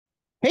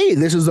Hey,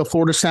 this is the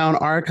Florida Sound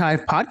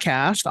Archive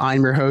podcast.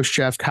 I'm your host,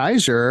 Jeff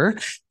Kaiser,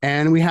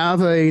 and we have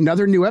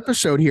another new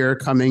episode here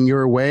coming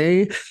your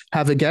way.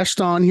 Have a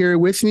guest on here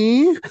with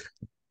me,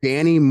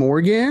 Danny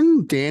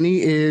Morgan.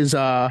 Danny is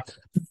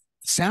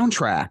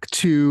soundtrack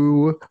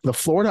to the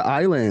Florida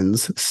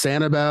Islands,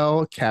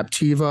 Sanibel,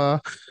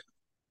 Captiva,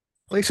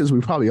 places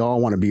we probably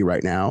all want to be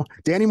right now.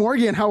 Danny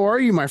Morgan, how are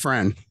you, my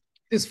friend?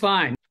 It's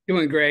fine.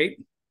 Doing great.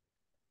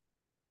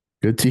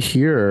 Good to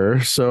hear.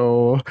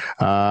 So,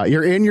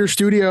 you're in your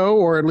studio,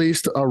 or at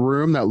least a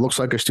room that looks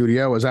like a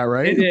studio. Is that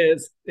right? It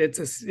is.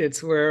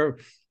 It's where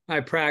I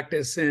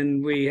practice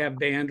and we have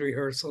band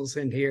rehearsals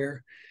in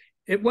here.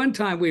 At one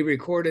time we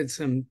recorded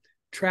some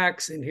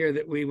tracks in here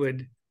that we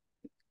would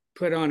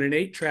put on an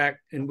 8-track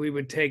and we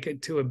would take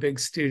it to a big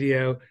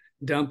studio,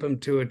 dump them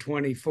to a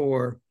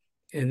 24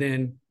 and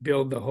then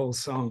build the whole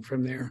song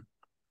from there.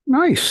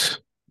 Nice.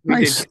 We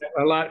Nice. did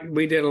a lot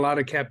we did a lot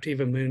of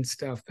Captiva Moon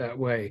stuff that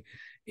way.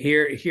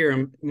 Here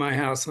in my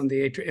house on the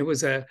 8, it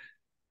was a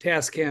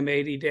Tascam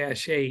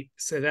 80-8.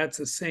 So that's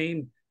the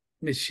same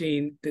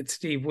machine that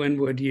Steve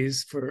Winwood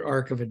used for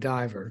Ark of a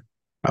Diver.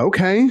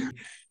 Okay.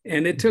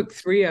 And it took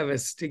 3 of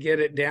us to get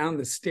it down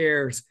the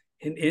stairs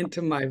and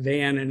into my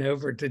van and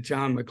over to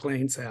John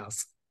McLean's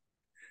house.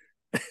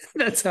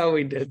 That's how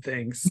we did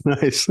things.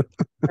 Nice.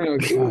 Oh,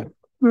 God.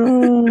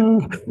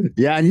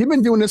 Yeah, and you've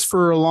been doing this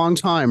for a long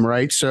time,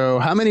 right? So,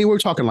 how many we're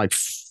talking, like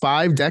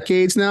 5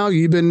 decades now?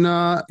 You've been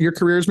your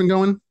career's been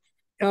going?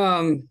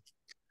 Um,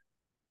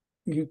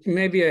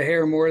 Maybe a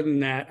hair more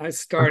than that. I Okay.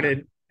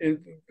 started in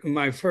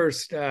my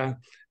first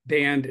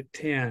band at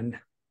 10.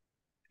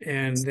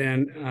 And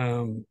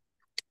then,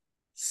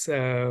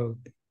 so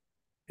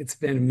it's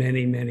been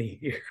many, many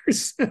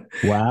years, but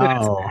it's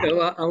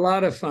Wow. a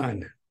lot of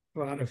fun. A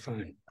lot of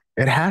fun.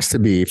 It has to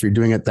be if you're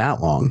doing it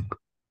that long.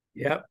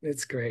 Yep,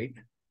 it's great.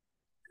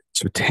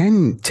 So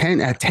 10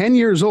 at 10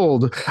 years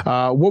old,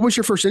 what was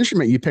your first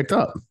instrument you picked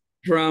up?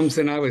 Drums,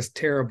 and I was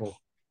terrible.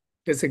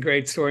 It's a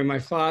great story. My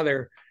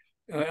father,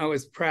 I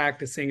was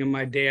practicing, and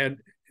my dad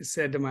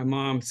said to my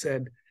mom,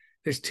 said,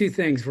 "There's two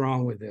things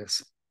wrong with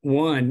this.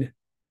 One,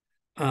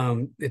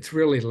 it's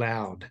really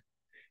loud,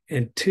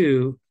 and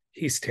two,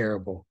 he's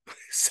terrible."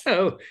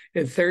 So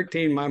at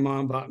 13, my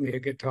mom bought me a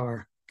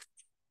guitar.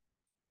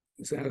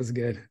 So that was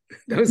good.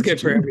 That was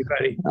good for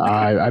everybody.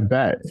 I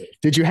bet.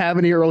 Did you have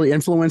any early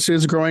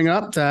influences growing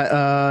up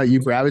that you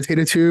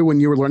gravitated to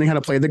when you were learning how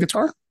to play the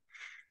guitar?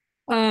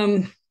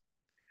 Um,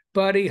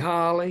 Buddy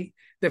Holly.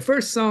 The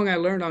first song I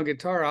learned on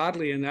guitar,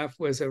 oddly enough,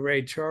 was a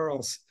Ray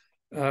Charles,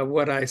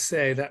 What I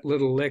Say, that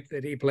little lick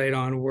that he played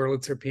on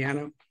Wurlitzer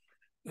piano.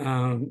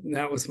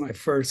 That was my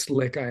first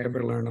lick I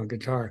ever learned on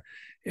guitar.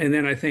 And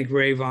then I think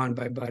Rave On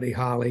by Buddy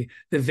Holly.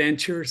 The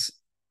Ventures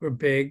were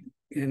big,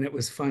 and it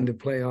was fun to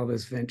play all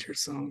those Venture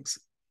songs.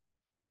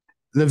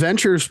 The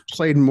Ventures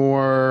played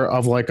more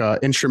of like a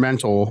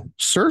instrumental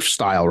surf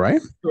style,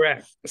 right?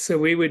 Correct. So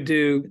we would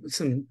do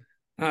some,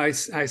 I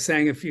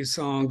sang a few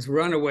songs.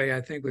 Runaway,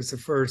 I think, was the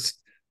first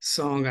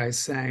song I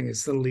sang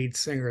as the lead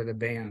singer of the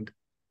band,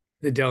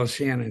 the Del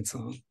Shannon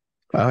song.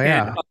 Oh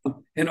And, yeah,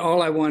 and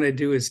All I Want to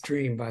Do Is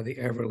Dream by the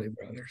Everly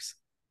Brothers.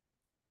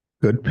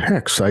 good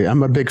picks.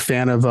 I'm a big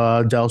fan of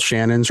Del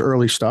Shannon's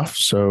early stuff,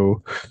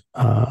 so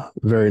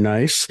very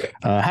nice.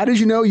 How did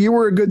you know you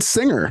were a good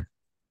singer?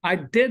 I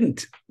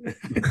didn't.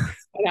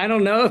 I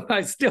don't know.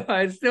 I still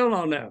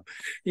don't know.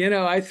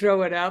 I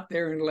throw it out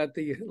there and let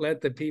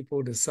the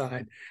people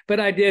decide. But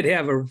I did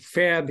have a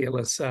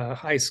fabulous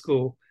high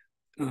school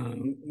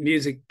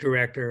music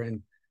director,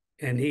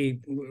 and he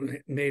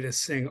made us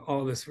sing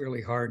all this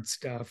really hard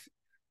stuff.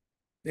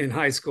 In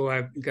high school,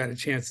 I got a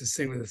chance to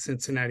sing with the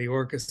Cincinnati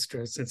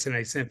Orchestra,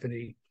 Cincinnati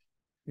Symphony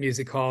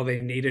Music Hall. They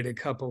needed a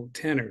couple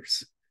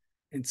tenors,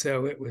 and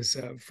so it was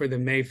for the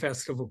May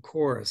Festival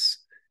chorus.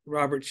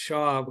 Robert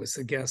Shaw was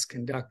the guest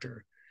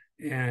conductor,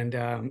 and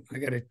I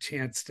got a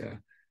chance to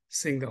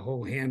sing the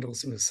whole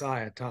Handel's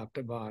Messiah top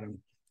to bottom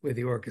with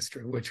the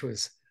orchestra, which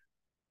was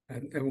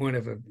one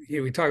of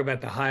we talk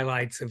about the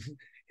highlights of.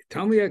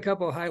 Tell me a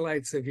couple of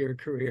highlights of your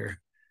career.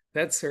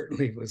 That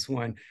certainly was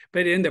one.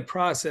 But in the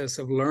process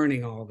of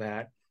learning all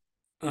that,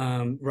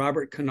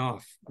 Robert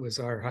Knopf was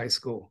our high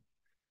school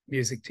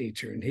music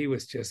teacher, and he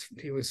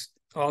was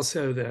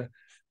also the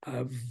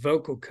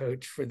vocal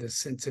coach for the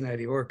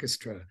Cincinnati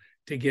Orchestra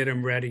to get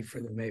him ready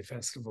for the May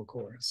Festival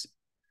chorus.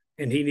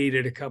 And he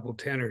needed a couple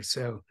tenors,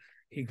 so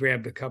he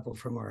grabbed a couple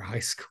from our high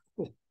school.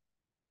 It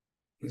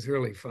was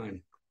really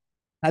fun.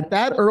 At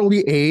that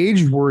early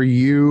age, were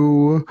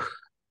you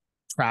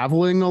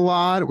traveling a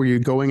lot? Were you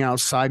going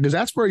outside? Because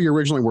that's where you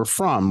originally were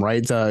from,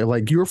 right?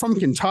 Like you were from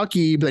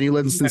Kentucky, but then you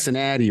lived in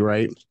Cincinnati,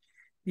 right?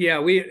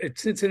 Yeah,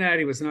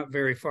 Cincinnati was not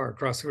very far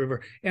across the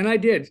river, and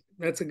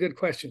That's a good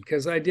question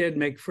because I did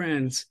make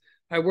friends.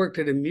 I worked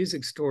at a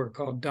music store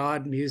called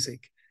Dodd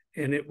Music,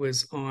 and it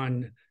was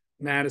on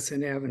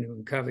Madison Avenue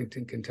in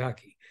Covington,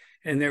 Kentucky.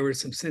 And there were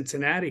some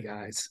Cincinnati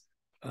guys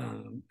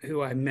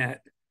who I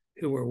met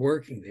who were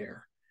working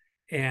there,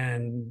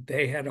 and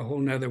they had a whole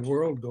nother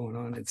world going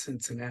on in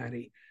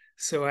Cincinnati.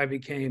 So I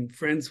became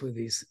friends with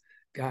these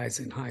guys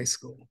in high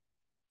school.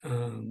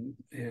 And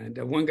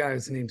one guy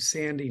was named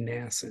Sandy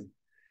Nasson.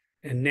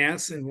 And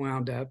Nasson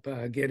wound up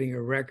getting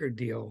a record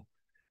deal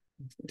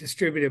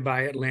distributed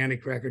by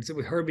Atlantic Records. It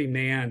was Herbie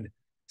Mann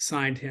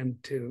signed him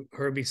to,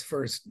 Herbie's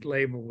first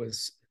label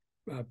was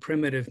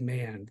Primitive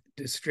Man,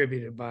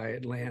 distributed by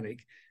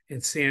Atlantic.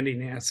 And Sandy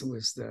Nasson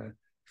was the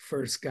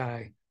first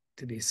guy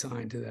to be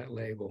signed to that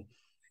label.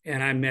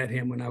 And I met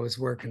him when I was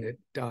working at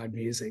Dodd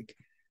Music.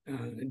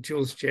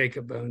 Jules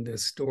Jacob owned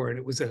this store, and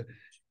it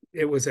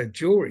was a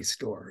jewelry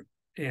store.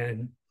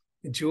 And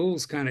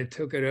Jules kind of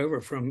took it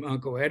over from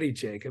Uncle Eddie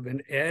Jacob,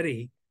 and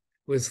Eddie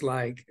was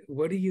like,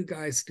 "What are you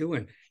guys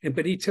doing?"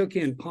 But he took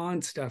in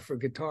pawn stuff for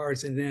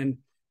guitars, and then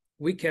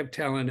we kept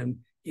telling him,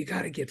 "You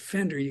got to get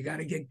Fender, you got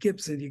to get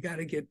Gibson, you got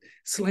to get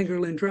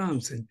Slingerland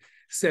drums." And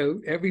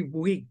so every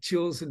week,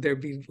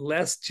 there'd be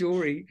less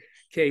jewelry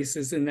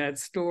cases in that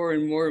store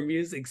and more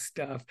music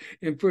stuff.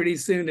 And pretty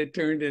soon it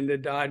turned into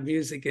Dodd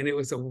Music, and it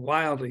was a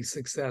wildly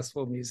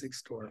successful music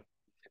store.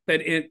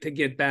 But to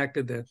get back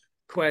to the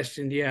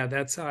question, yeah,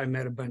 that's how I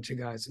met a bunch of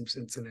guys from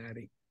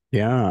Cincinnati.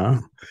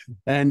 Yeah.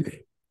 And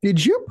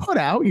did you put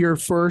out your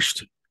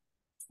first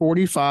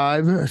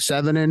 45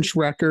 7-inch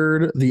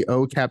record, the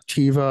O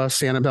Captiva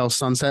Sanibel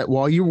Sunset,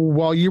 while you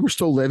were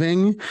still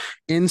living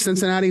in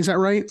Cincinnati? Is that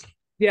right?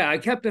 Yeah, I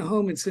kept a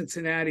home in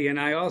Cincinnati, and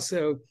I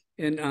also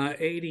in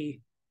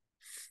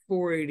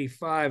 84,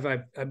 85,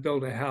 I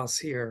built a house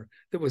here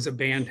that was a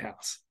band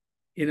house,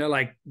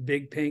 like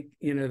Big Pink,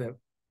 the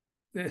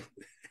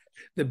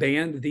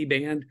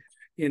band,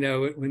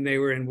 when they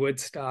were in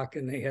Woodstock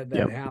and they had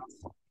that house.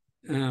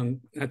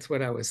 That's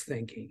what I was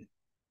thinking.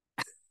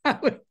 I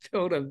would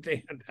build a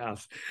band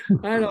house.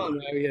 I don't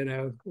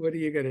know, what are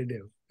you going to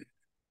do? I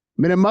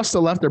mean, it must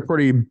have left a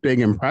pretty big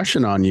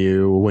impression on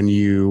you when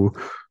you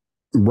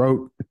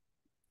wrote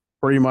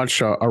pretty much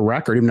a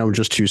record, even though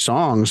just 2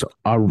 songs,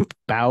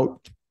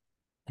 about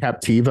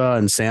Captiva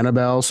and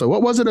Sanibel. So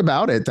what was it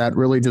about it that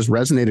really just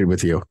resonated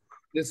with you?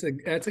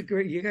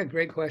 You got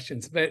great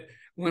questions. But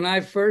when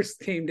I first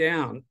came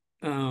down,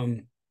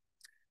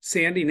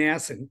 Sandy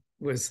Nasson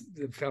was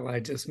the fellow I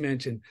just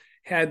mentioned,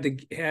 had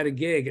a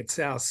gig at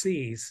South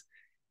Seas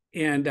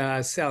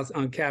and South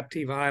on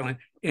Captiva Island.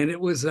 And it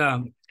was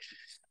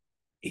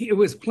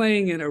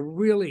playing in a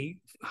really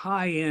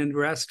high-end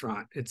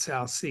restaurant at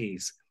South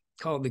Seas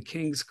called the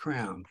King's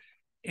Crown.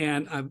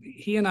 And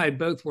he and I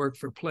both worked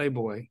for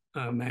Playboy,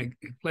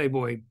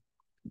 Playboy,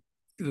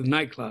 the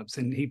nightclubs,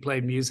 and he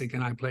played music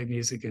and I played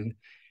music. And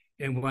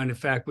when in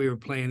fact we were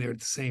playing there at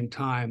the same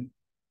time.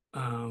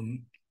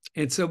 And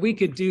so we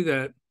could do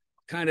the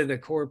kind of the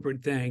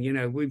corporate thing,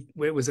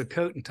 it was a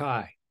coat and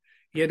tie.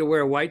 You had to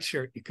wear a white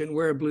shirt. You couldn't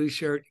wear a blue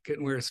shirt. You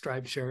couldn't wear a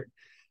striped shirt.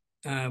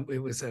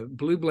 It was a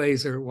blue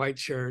blazer, white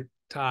shirt,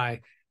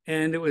 tie.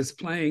 And it was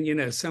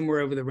playing, Somewhere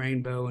Over the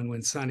Rainbow and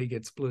When Sunny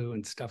Gets Blue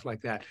and stuff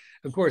like that.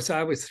 Of course,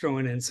 I was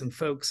throwing in some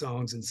folk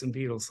songs and some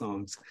Beatles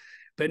songs.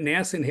 But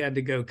Nasson had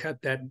to go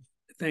cut that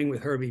thing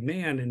with Herbie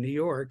Mann in New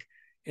York.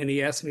 And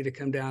he asked me to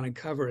come down and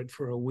cover it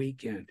for a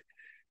weekend.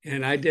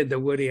 And I did the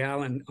Woody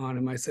Allen on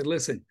him. I said,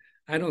 "Listen,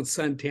 I don't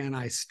suntan,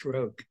 I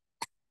stroke."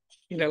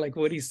 Like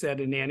Woody said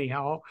in Annie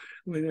Hall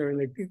when they're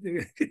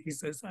in he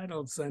says, "I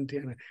don't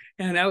suntan."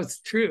 And that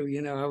was true.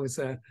 I was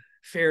a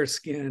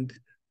fair-skinned,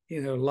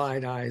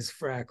 light eyes,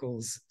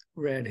 freckles,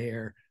 red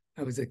hair.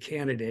 I was a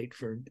candidate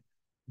for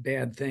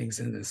bad things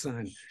in the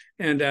sun.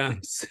 And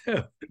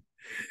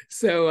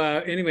so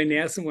anyway,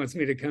 Nasson wants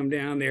me to come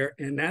down there.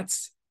 And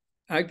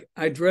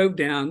I drove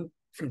down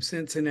from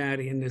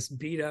Cincinnati in this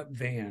beat up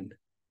van.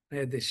 I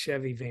had this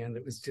Chevy van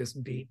that was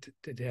just beat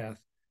to death.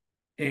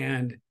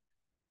 And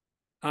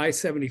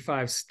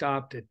I-75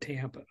 stopped at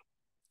Tampa.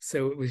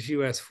 So it was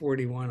US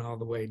 41 all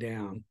the way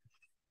down.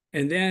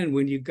 And then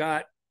when you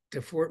got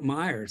to Fort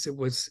Myers, it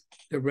was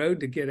the road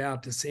to get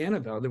out to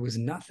Sanibel. There was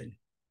nothing.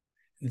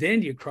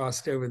 Then you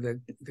crossed over the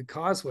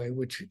causeway,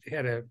 which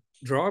had a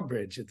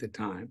drawbridge at the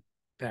time,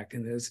 back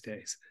in those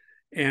days.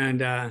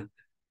 And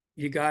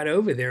you got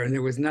over there and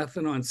there was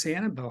nothing on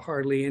Sanibel,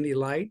 hardly any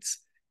lights.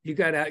 You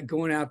got out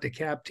going out to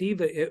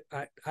Captiva.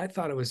 I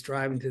thought it was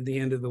driving to the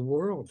end of the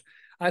world.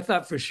 I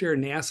thought for sure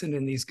Nasson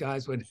and these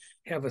guys would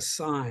have a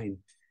sign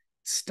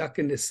stuck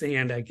in the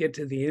sand. I get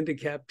to the end of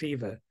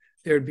Captiva.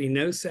 There'd be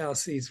no South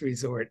Seas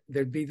Resort.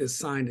 There'd be the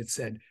sign that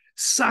said,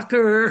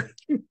 "Sucker."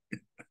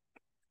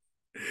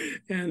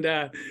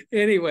 And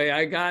anyway,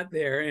 I got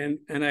there and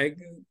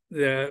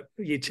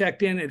you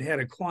checked in, it had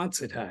a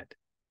Quonset hut.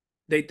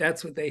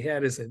 That's what they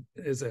had as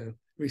a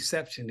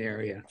reception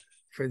area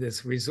for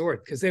this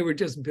resort, because they were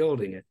just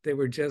building it. They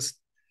were just,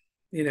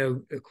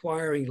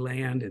 acquiring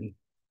land and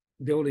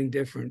building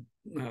different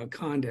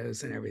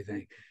condos and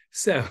everything.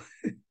 So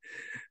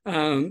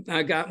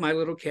I got my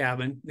little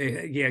cabin.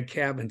 They had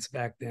cabins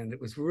back then.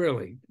 It was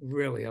really,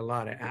 really a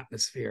lot of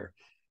atmosphere.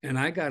 And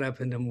I got up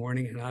in the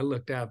morning and I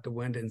looked out the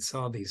window and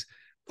saw these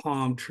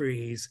palm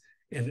trees.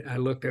 And I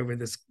looked over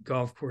this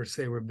golf course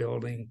they were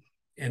building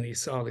and you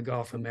saw the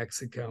Gulf of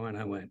Mexico. And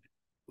I went,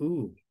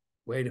 "Ooh,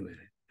 wait a minute.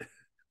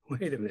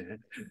 Wait a minute.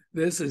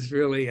 This is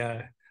really,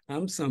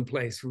 I'm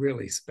someplace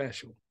really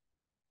special."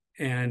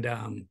 And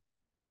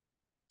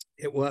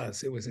it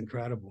was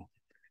incredible.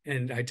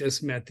 And I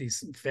just met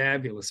these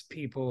fabulous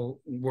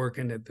people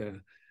working at the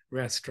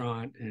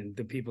restaurant and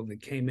the people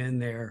that came in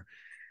there.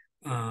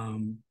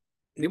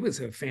 It was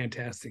a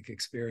fantastic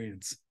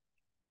experience.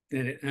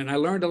 And I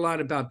learned a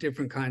lot about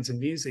different kinds of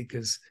music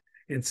because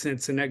in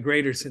Cincinnati,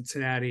 greater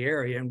Cincinnati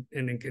area,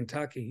 and in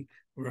Kentucky,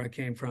 where I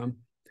came from,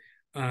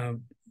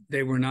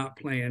 they were not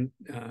playing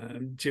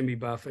Jimmy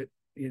Buffett.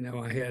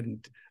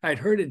 I'd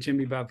heard of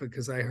Jimmy Buffett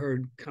because I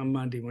heard Come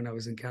Monday when I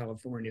was in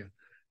California,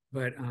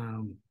 but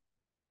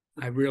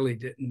I really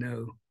didn't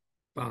know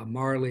Bob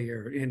Marley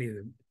or any of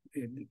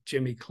the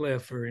Jimmy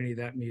Cliff or any of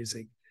that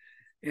music.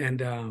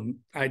 And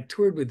I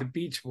toured with the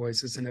Beach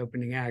Boys as an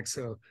opening act,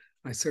 so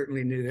I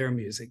certainly knew their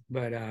music,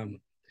 but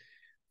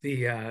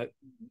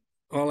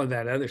all of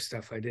that other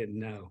stuff I didn't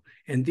know.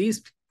 And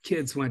these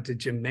kids went to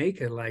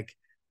Jamaica like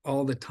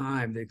all the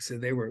time. So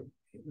they were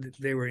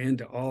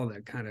into all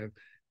that kind of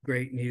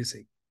great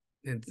music,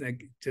 and that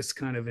just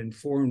kind of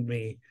informed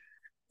me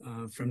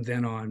from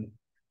then on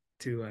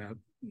to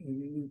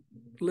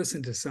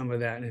listen to some of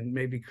that and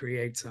maybe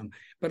create some.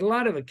 But a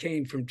lot of it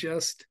came from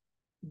just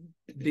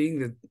being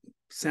the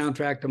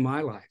soundtrack to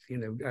my life.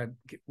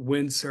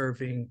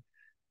 Windsurfing,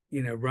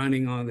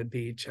 running on the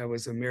beach. I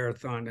was a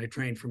marathon. I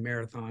trained for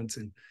marathons,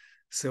 and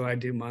so I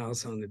do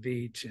miles on the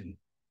beach and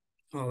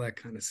all that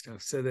kind of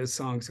stuff. So those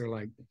songs are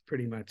like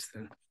pretty much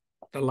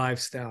the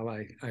lifestyle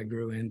I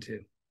grew into.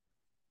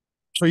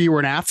 So you were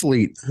an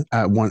athlete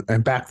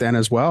back then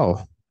as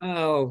well.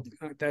 Oh,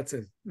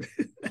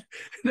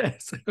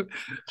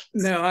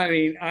 no. I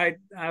mean, I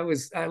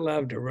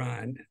loved to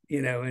run,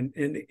 and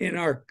in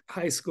our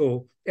high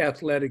school,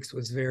 athletics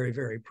was very,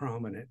 very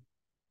prominent.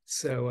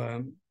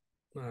 So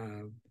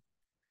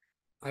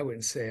I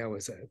wouldn't say I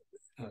was a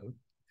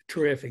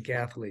terrific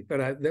athlete,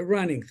 but the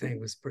running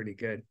thing was pretty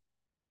good.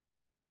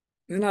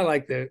 And I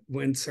like the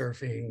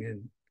windsurfing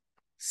and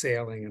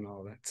sailing and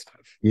all that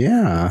stuff.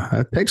 Yeah,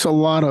 it takes a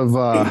lot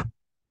of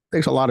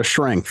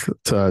strength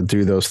to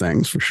do those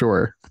things for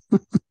sure.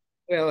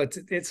 Well,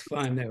 it's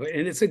fun though,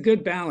 and it's a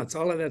good balance.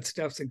 All of that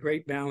stuff's a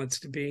great balance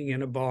to being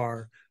in a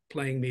bar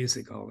playing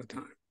music all the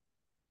time.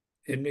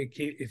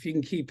 If you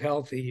can keep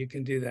healthy, you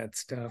can do that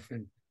stuff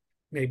and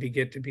maybe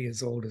get to be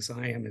as old as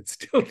I am and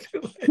still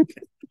do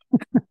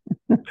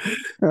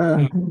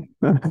it.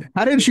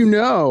 How did you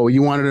know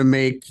you wanted to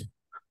make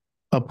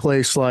a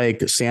place like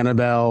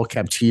Sanibel,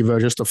 Captiva,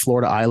 just the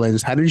Florida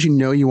Islands? How did you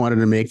know you wanted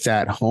to make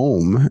that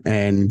home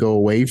and go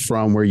away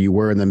from where you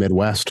were in the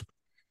Midwest?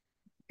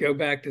 Go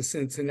back to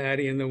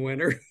Cincinnati in the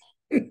winter.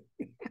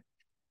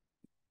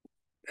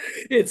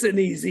 It's an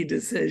easy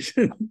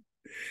decision.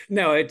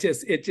 No, it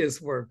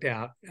just worked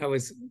out.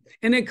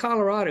 And in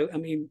Colorado, I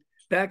mean,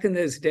 back in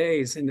those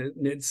days in the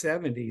mid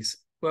 70s,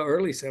 well,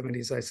 early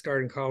 70s, I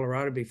started in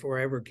Colorado before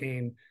I ever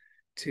came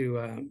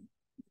to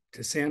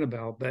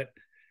Sanibel. But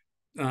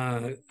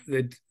there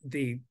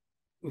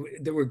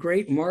were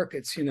great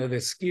markets.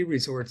 The ski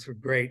resorts were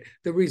great.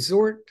 The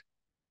resort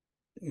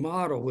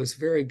model was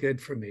very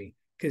good for me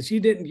because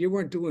you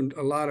weren't doing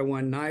a lot of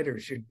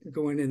one-nighters. You're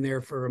going in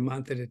there for a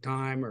month at a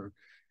time, or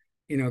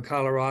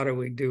Colorado,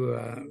 we'd do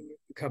a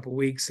couple of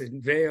weeks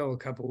in Vail, a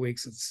couple of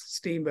weeks at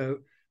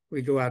Steamboat.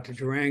 We go out to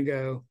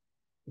Durango,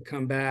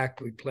 come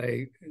back, we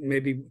play.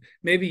 Maybe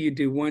you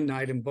do one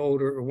night in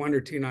Boulder, or 1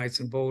 or 2 nights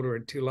in Boulder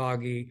at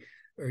Tulagi,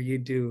 or you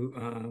do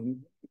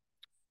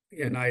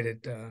a night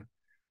at a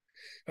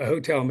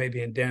hotel,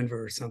 maybe in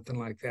Denver or something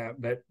like that.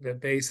 But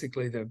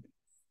basically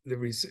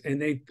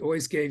and they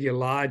always gave you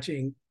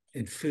lodging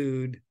and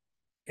food.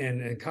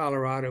 And in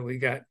Colorado,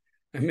 I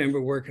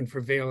remember working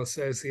for Vail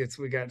Associates,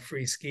 we got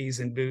free skis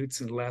and boots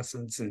and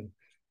lessons and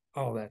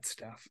all that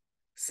stuff.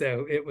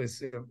 So it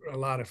was a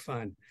lot of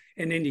fun.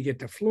 And then you get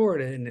to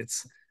Florida and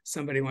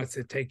somebody wants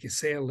to take you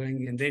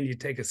sailing, and then you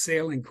take a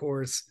sailing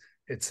course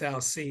at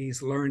South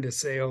Seas, learn to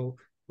sail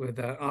with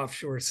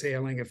offshore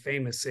sailing, a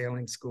famous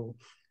sailing school.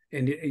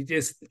 And you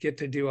just get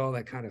to do all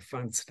that kind of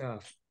fun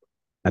stuff.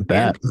 I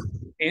bet.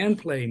 And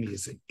play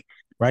music.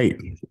 Right.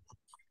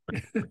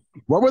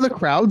 What were the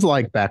crowds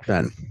like back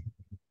then?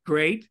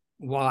 Great.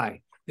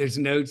 Why? There's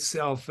no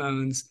cell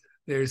phones.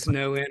 There's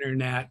no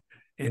internet.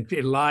 And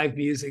live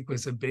music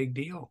was a big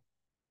deal.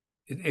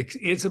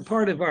 It's a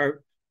part of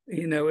our,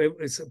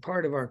 it's a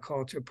part of our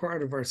culture,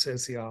 part of our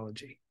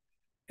sociology.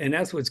 And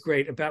that's what's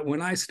great about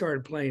when I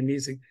started playing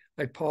music,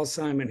 like Paul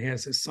Simon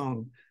has his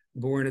song,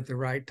 Born at the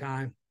Right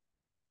Time.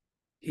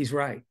 He's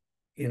right.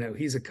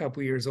 He's a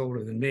couple years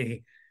older than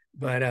me,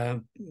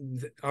 but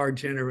our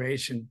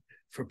generation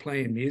for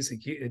playing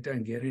music, it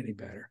doesn't get any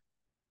better.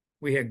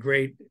 We had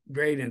great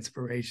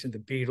inspiration, the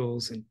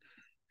Beatles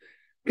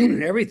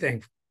and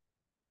everything,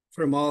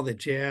 from all the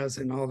jazz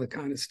and all the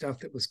kind of stuff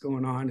that was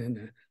going on in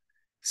the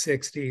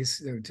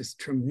 60s. There were just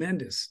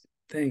tremendous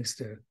things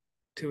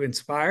to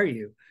inspire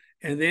you.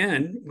 And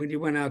then when you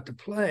went out to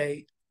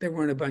play, there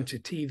weren't a bunch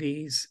of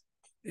TVs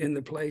in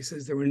the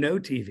places. There were no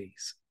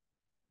TVs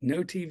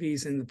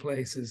in the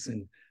places.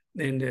 And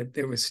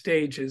there were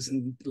stages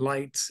and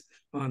lights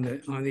on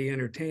the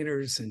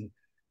entertainers. And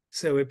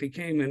So it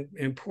became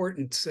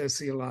important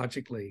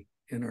sociologically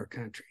in our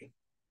country.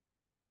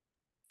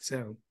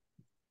 So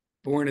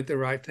born at the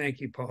right,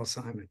 thank you, Paul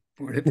Simon.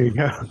 Born at There the you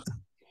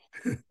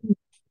go.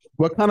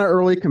 What kind of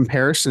early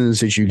comparisons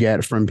did you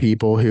get from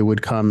people who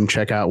would come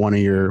check out one of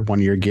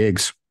your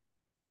gigs?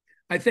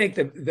 I think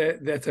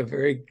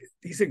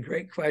these are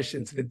great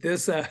questions, but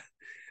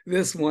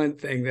this one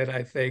thing that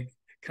I think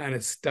kind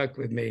of stuck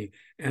with me,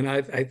 and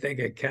I think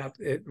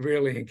it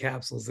really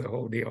encapsulates the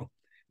whole deal.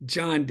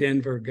 John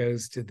Denver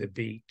Goes to the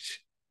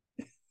Beach.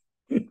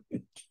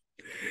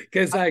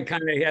 Because I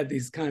kind of had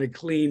these kind of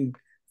clean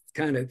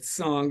kind of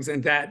songs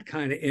and that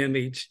kind of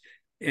image.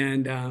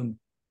 And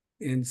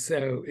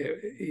so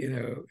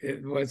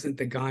it wasn't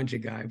the ganja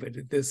guy, but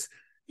this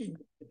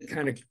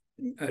kind of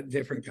a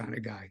different kind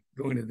of guy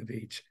going to the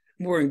beach.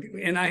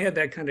 And I had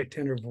that kind of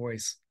tenor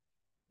voice.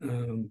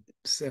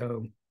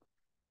 So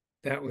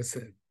that was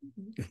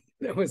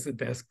the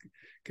best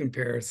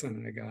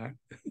comparison I got.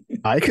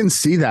 I can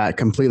see that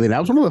completely. That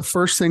was one of the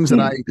first things that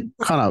I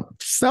kind of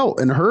felt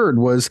and heard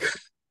was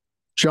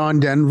John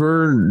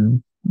Denver,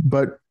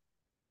 but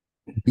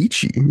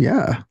beachy.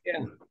 Yeah.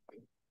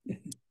 Yeah.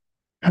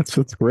 That's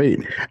great.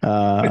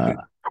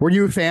 Were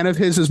you a fan of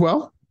his as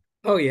well?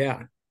 Oh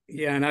yeah.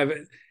 Yeah.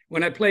 And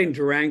when I played in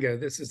Durango,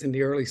 this is in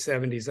the early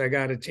 70s, I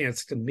got a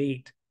chance to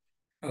meet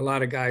a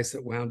lot of guys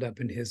that wound up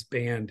in his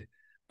band.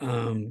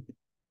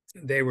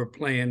 They were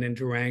playing in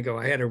Durango.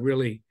 I had a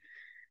really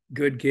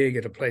good gig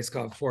at a place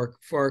called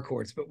Far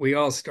Courts, but we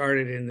all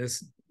started in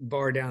this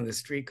bar down the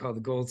street called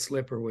the Gold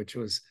Slipper, which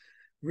was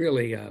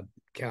really a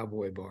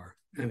cowboy bar.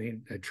 I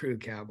mean, a true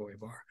cowboy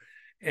bar.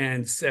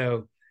 And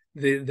so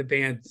the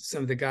band,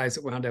 some of the guys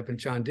that wound up in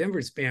John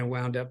Denver's band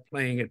wound up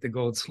playing at the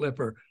Gold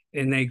Slipper,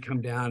 and they'd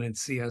come down and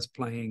see us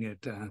playing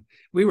at,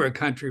 we were a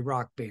country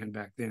rock band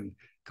back then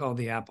called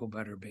the Apple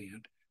Butter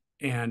Band.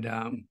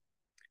 And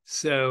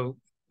so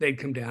they'd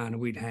come down and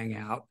we'd hang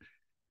out.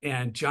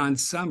 And John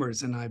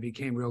Summers and I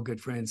became real good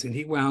friends. And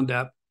he wound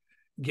up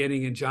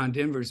getting in John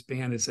Denver's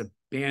band as a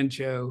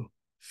banjo,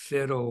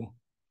 fiddle,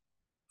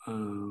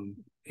 and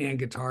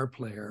guitar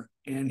player.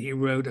 And he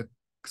wrote a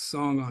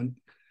song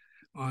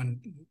on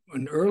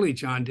an early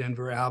John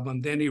Denver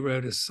album. Then he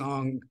wrote a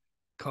song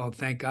called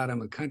Thank God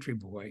I'm a Country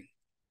Boy.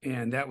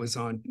 And that was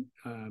on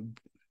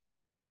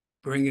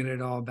Bringing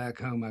It All Back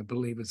Home, I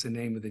believe is the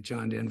name of the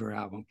John Denver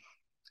album,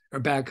 or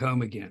Back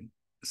Home Again,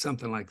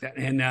 something like that.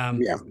 And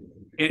Yeah.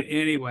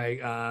 anyway,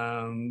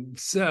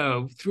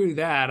 so through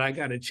that, I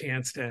got a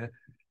chance to,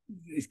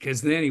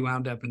 because then he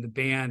wound up in the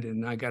band,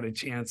 and I got a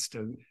chance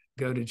to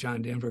go to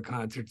John Denver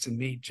concerts and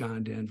meet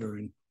John Denver.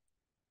 And,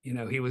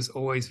 he was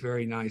always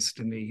very nice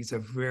to me. He's a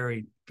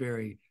very,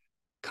 very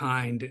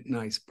kind,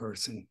 nice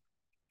person.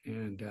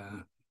 And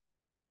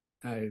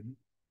I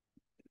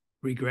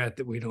regret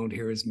that we don't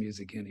hear his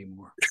music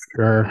anymore.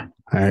 Sure.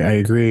 I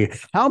agree.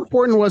 How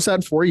important was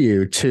that for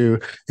you to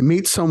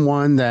meet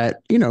someone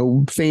that,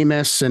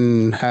 famous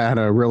and had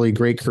a really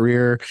great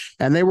career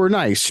and they were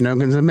nice,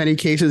 because in many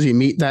cases you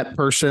meet that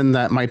person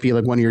that might be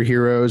like one of your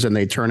heroes and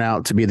they turn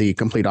out to be the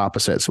complete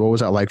opposite. So what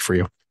was that like for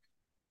you?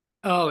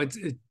 Oh, it's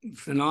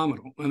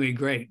phenomenal. I mean,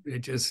 great. It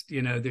just,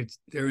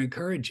 they're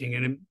encouraging,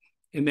 and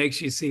it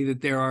makes you see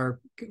that there are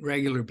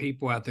regular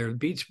people out there. The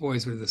Beach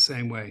Boys were the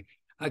same way.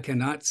 I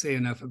cannot say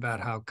enough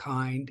about how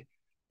kind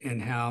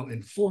and how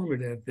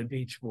informative the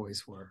Beach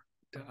Boys were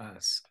to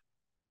us.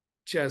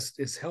 Just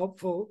as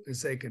helpful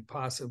as they could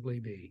possibly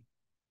be.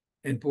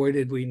 And boy,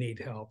 did we need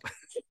help.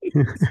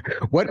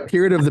 What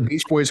period of the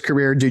Beach Boys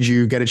career did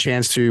you get a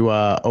chance to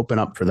open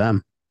up for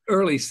them?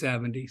 Early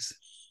 70s.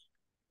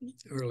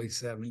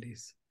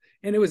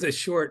 And it was a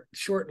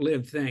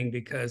short-lived thing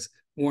because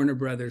Warner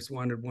Brothers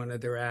wanted one of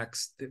their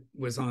acts that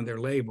was on their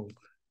label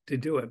to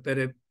do it. But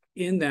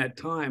in that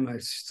time, I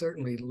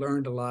certainly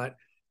learned a lot.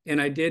 And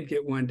I did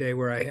get one day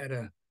where I had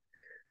a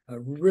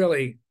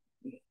really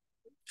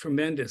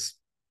tremendous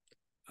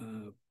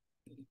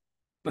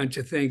bunch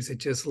of things that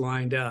just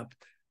lined up.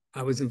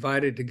 We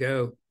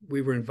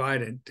were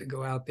invited to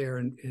go out there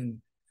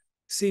and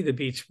see the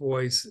Beach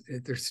Boys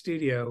at their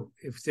studio.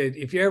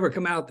 If you ever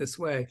come out this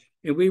way,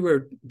 and we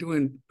were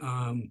doing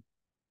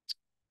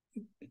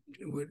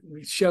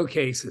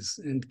showcases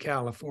in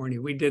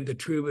California. We did the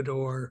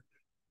Troubadour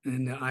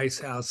and the Ice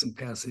House in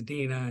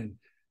Pasadena,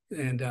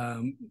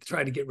 and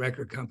tried to get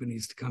record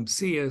companies to come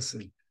see us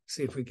and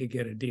see if we could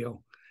get a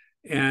deal.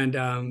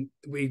 And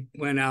we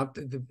went out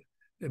to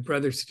the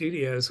Brother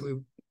Studios. We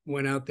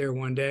went out there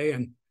one day,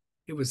 and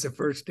it was the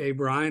first day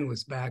Brian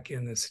was back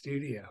in the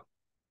studio.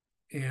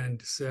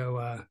 And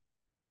so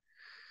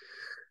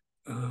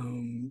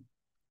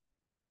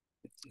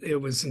they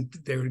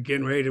were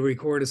getting ready to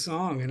record a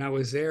song, and I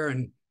was there,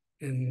 and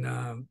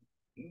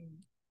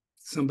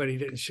somebody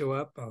didn't show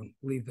up. I'll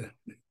leave the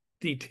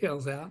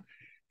details out,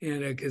 and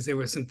because there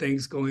were some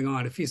things going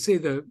on. If you see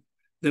the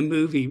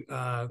movie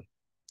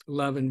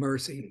Love and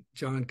Mercy,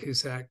 John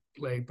Cusack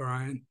played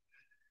Brian.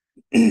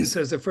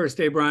 So it's the first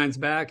day Brian's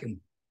back, and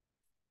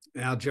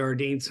Al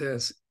Jardine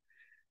says,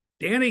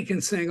 Danny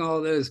can sing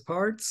all those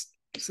parts.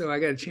 So I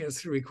got a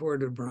chance to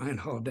record with Brian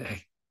all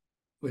day.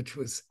 which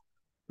was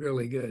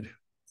really good.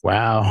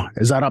 Wow.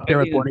 Is that up there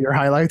with one of your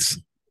highlights?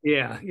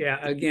 Yeah.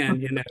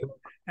 Again,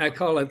 I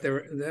call it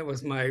that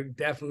was my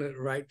definite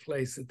right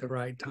place at the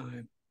right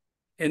time.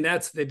 And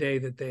that's the day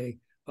that they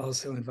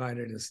also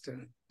invited us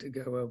to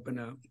go open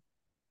up.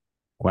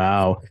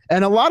 Wow.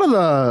 And a lot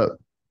of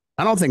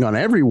I don't think on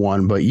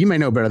everyone, but you may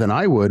know better than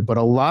I would, but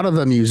a lot of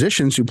the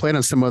musicians who played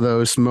on some of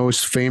those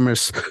most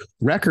famous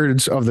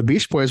records of the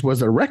Beach Boys was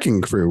the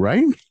Wrecking Crew,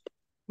 right?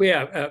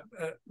 Yeah.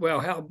 Well,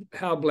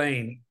 Hal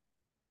Blaine,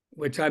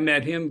 which I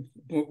met him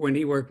when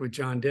he worked with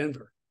John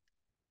Denver.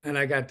 And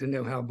I got to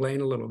know Hal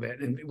Blaine a little bit.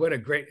 And what a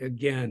great,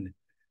 again,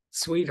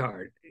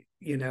 sweetheart.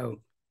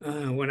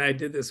 When I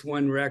did this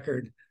one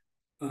record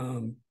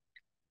in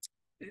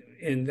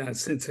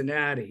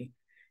Cincinnati,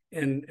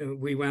 and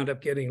we wound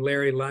up getting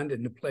Larry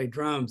London to play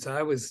drums.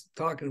 I was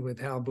talking with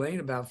Hal Blaine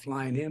about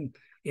flying him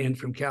in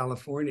from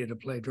California to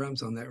play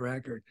drums on that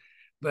record.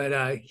 But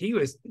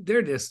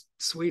they're just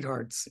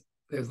sweethearts.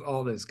 There's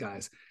all those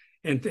guys.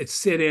 And to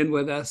sit in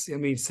with us. I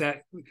mean,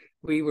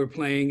 we were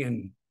playing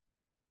in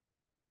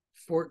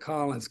Fort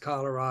Collins,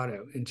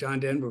 Colorado, and John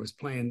Denver was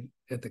playing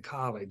at the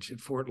college at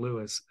Fort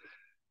Lewis.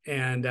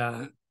 And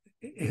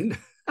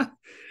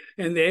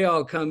and they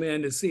all come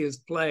in to see us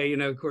play.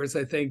 Of course,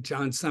 I think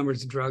John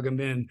Summers drug them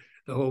in,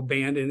 the whole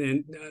band. And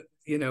then,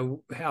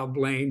 Hal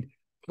Blaine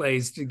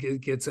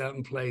gets up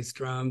and plays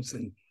drums,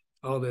 and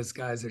all those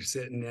guys are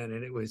sitting in,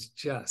 and it was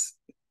just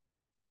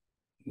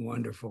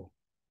wonderful.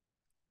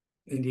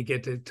 And you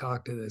get to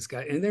talk to this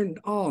guy, and they're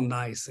all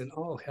nice and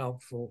all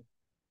helpful.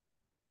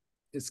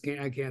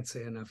 I can't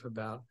say enough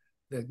about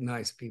the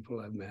nice people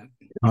I've met.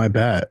 I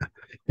bet.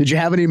 Did you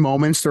have any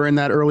moments during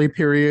that early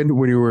period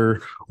when you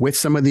were with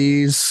some of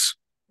these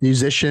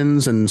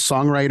musicians and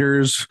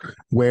songwriters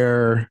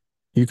where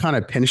you kind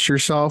of pinched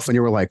yourself and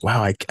you were like,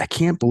 wow, I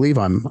can't believe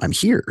I'm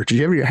here? Did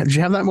you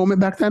have that moment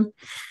back then?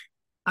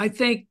 I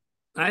think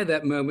I had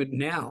that moment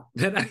now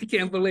that I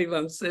can't believe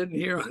I'm sitting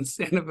here on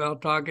Sanibel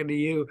talking to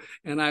you,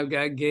 and I've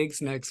got gigs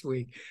next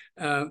week.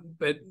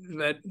 But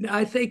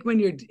I think when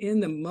you're in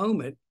the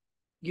moment,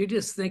 you're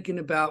just thinking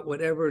about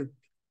whatever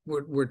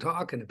we're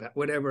talking about,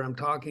 whatever I'm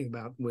talking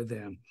about with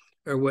them,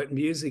 or what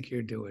music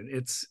you're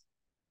doing.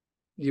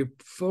 You're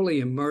fully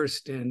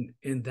immersed in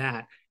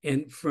that.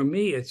 And for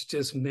me, it's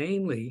just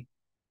mainly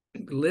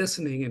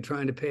listening and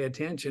trying to pay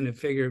attention and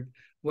figure,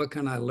 what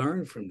can I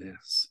learn from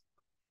this?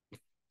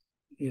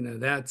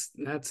 That's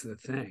the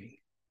thing.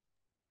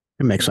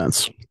 It makes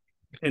sense.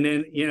 And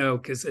then,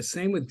 because the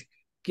same with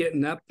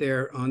getting up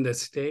there on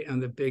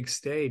the big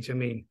stage. I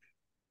mean,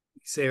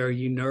 say, are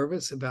you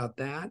nervous about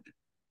that?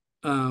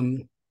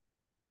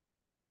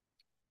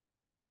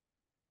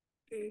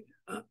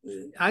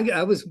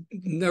 I was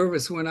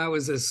nervous when I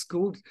was a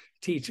school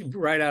teacher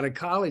right out of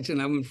college,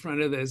 and I'm in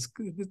front of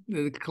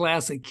the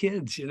class of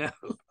kids. Did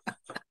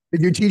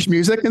you teach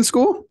music in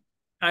school?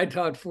 I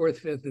taught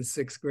 4th, 5th, and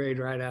 6th grade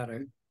right out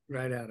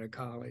of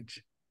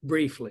college,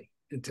 briefly,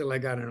 until I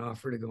got an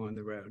offer to go on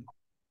the road.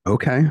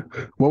 Okay.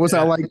 What was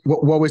that like?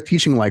 What was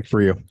teaching like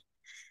for you?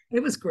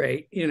 It was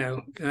great.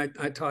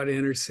 I taught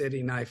Inner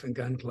City Knife and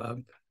Gun Club,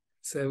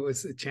 so it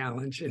was a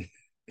challenge, and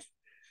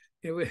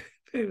it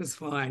was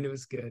fine. It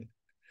was good.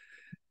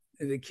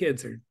 And the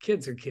kids are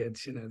kids.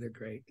 They're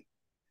great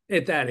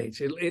at that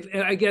age.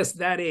 I guess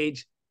that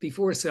age,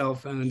 before cell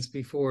phones,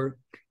 before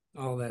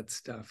all that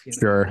stuff.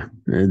 Sure.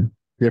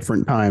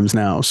 Different times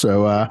now.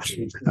 So,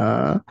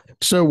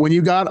 so when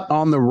you got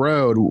on the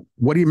road,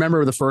 what do you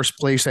remember the first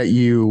place that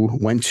you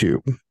went to?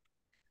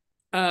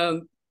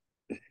 Let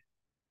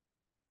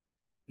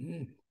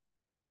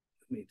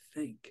me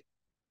think.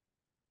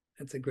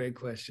 That's a great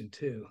question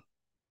too.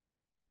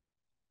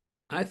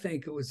 I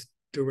think it was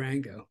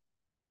Durango.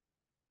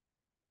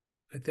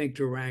 I think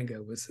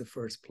Durango was the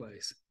first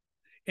place.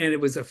 And it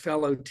was a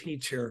fellow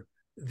teacher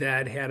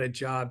that had a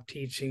job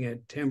teaching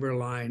at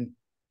Timberline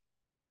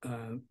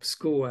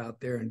school out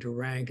there in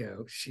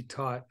Durango. She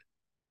taught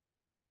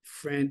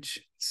French,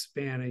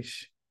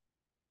 Spanish,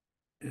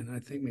 and I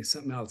think maybe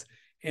something else.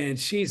 And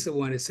she's the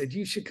one that said,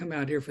 you should come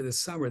out here for the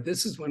summer.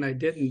 This is when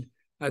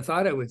I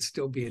thought I would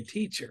still be a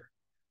teacher,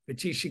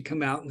 but you should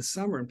come out in the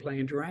summer and play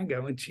in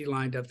Durango. And she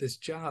lined up this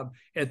job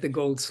at the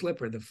Gold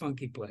Slipper, the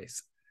funky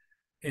place.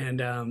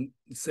 And and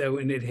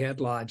it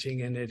had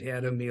lodging and it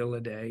had a meal a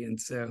day. And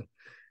so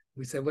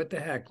we said, what the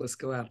heck, let's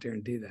go out there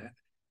and do that.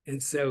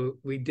 And so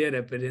we did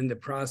it, but in the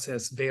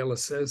process, Vail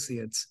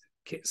Associates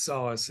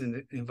saw us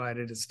and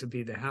invited us to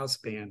be the house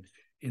band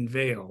in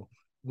Vail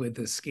with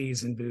the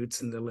skis and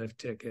boots and the lift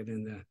ticket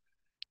and the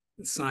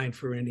sign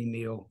for any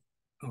meal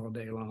all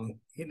day long,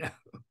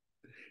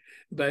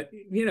 But,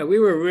 we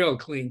were real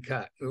clean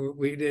cut.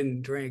 We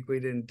didn't drink.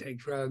 We didn't take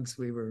drugs.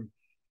 We were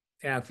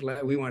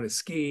athletic. We wanted to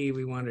ski.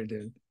 We wanted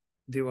to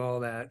do all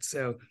that.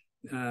 So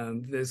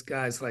those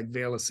guys like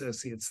Vail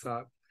Associates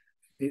thought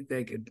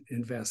they could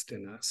invest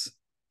in us.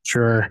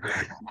 Sure.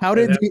 How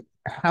did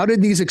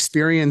these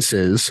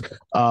experiences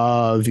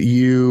of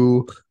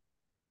you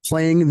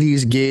playing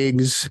these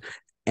gigs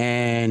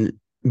and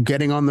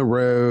getting on the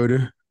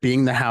road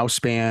being the house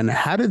band.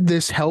 How did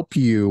this help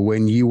you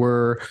when you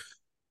were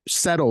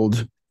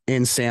settled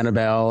in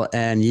Sanibel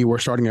and you were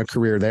starting a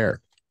career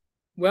there?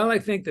 Well, I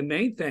think the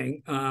main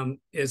thing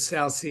is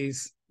South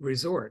Seas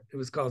Resort. It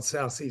was called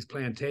South Seas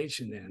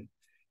Plantation then.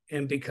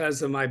 And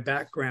because of my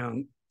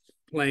background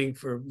playing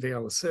for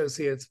Vail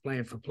Associates,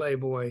 playing for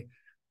Playboy,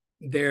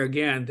 there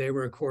again, they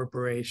were a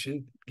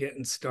corporation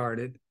getting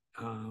started.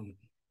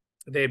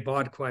 They had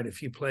bought quite a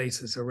few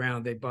places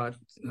around. They bought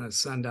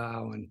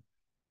Sundial,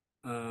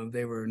 and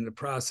they were in the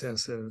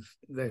process of,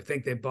 I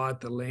think they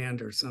bought the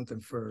land or something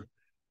for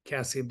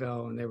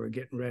Cassiabel, and they were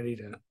getting ready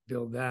to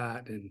build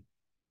that. And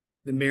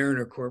the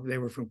Mariner Corp, they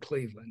were from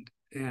Cleveland.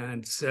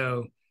 And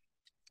so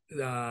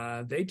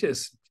they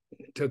just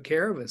took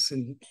care of us.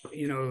 And,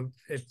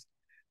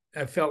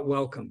 I felt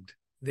welcomed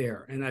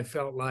there. And I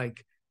felt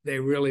like they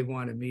really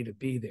wanted me to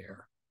be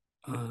there.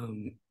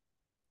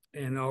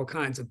 And all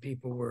kinds of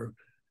people were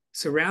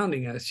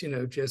surrounding us,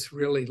 just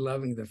really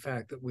loving the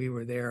fact that we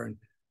were there.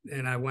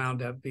 And I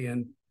wound up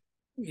being,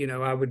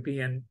 I would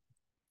be in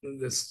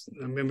this.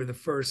 I remember the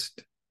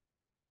first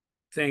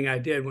thing I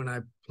did when I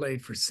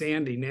played for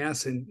Sandy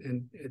Nass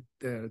and at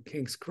the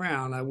King's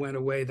Crown. I went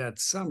away that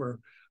summer.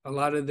 A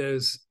lot of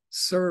those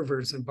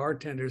servers and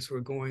bartenders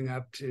were going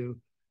up to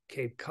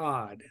Cape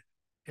Cod.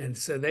 And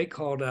so they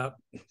called up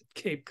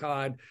Cape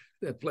Cod,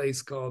 a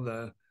place called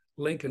the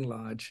Lincoln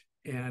Lodge.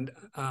 And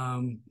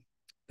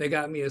they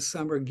got me a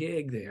summer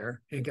gig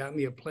there and got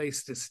me a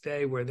place to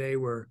stay where they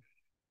were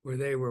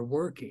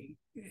working.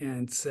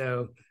 And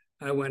so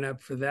I went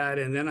up for that.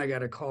 And then I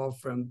got a call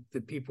from the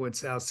people at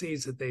South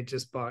Seas that they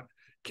just bought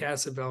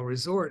Cassabel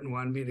Resort and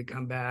wanted me to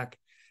come back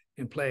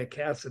and play at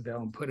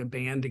Cassabel and put a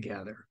band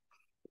together.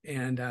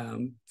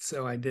 And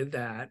so I did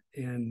that,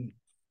 and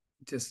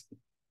just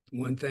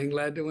one thing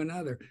led to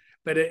another.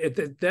 But at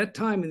that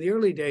time in the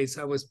early days,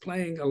 I was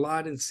playing a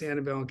lot in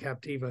Sanibel and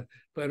Captiva,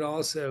 but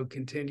also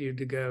continued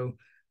to go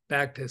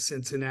back to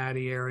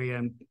Cincinnati area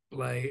and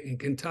play in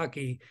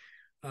Kentucky.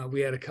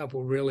 We had a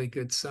couple really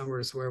good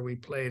summers where we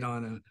played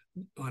on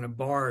a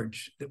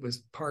barge that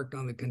was parked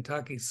on the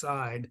Kentucky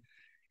side,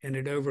 and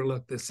it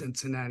overlooked the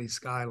Cincinnati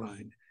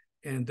skyline.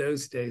 And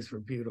those days were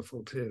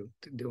beautiful too,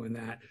 doing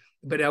that.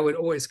 But I would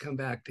always come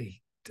back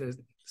to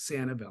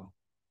Sanibel.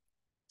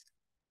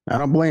 I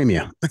don't blame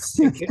you.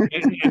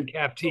 and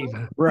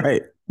Captiva.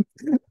 Right.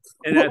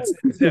 And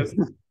so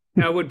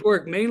I would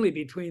work mainly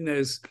between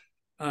those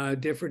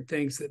different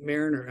things that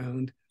Mariner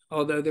owned.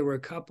 Although there were a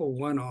couple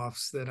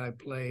one-offs that I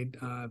played.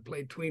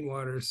 Played Tween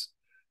Waters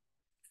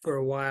for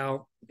a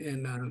while,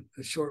 in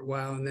a short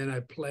while, and then I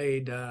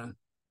played a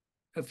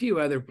few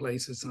other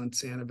places on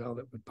Sanibel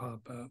that would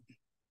pop up.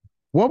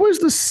 What was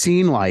the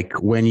scene like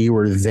when you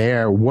were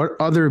there? What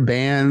other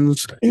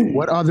bands,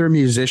 what other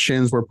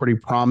musicians were pretty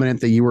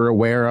prominent that you were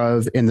aware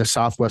of in the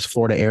Southwest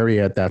Florida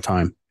area at that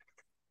time?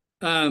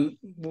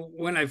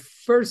 When I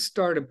first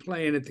started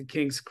playing at the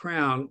King's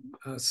Crown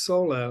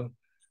solo,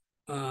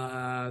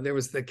 there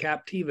was the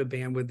Captiva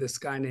band with this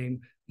guy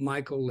named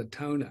Michael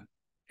Latona.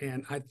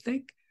 And I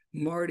think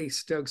Marty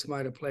Stokes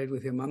might have played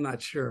with him. I'm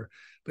not sure.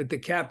 But the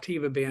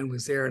Captiva band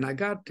was there. And I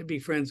got to be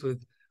friends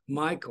with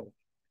Michael.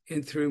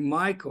 And through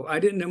Michael, I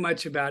didn't know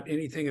much about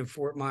anything in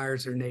Fort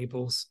Myers or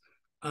Naples.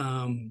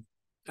 I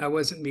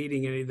wasn't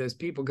meeting any of those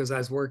people because I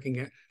was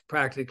working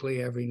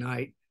practically every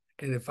night.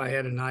 And if I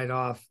had a night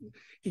off,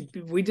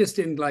 we just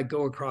didn't like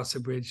go across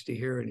the bridge to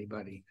hear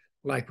anybody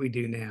like we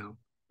do now.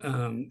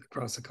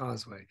 Across the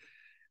causeway.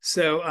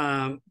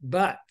 So,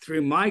 but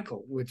through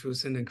Michael, which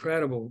was an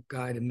incredible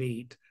guy to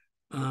meet,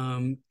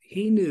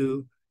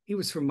 he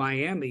was from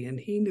Miami, and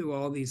he knew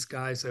all these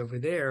guys over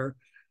there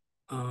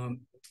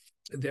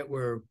that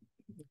were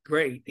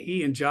great.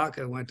 He and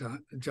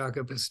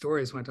Jaco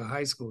Pastorius went to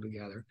high school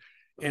together.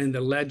 And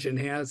the legend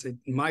has it,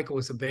 Michael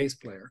was a bass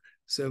player.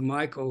 So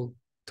Michael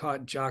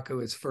taught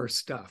Jaco his first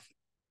stuff.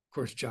 Of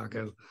course,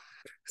 Jaco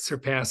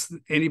surpassed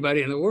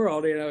anybody in the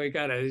world. He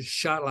got a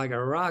shot like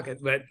a rocket.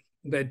 But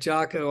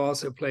Jaco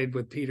also played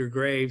with Peter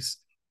Graves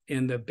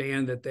in the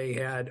band that they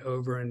had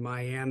over in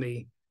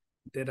Miami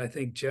that I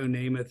think Joe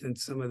Namath and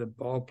some of the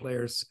ball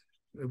players,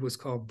 it was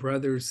called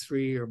Brothers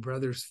 3 or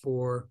Brothers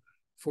 4.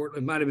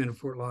 It might have been in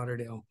Fort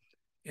Lauderdale.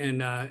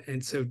 And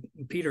so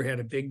Peter had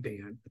a big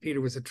band.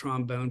 Peter was a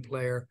trombone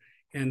player,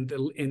 and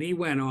he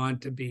went on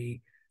to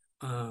be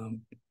the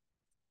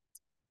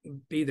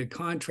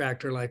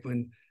contractor, like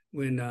when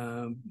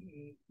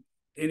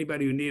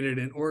anybody who needed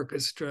an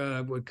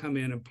orchestra would come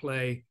in and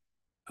play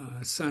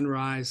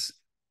Sunrise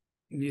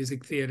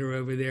Music Theater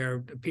over there.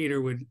 Peter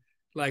would,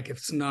 like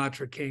if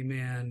Sinatra came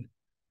in,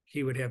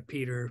 he would have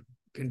Peter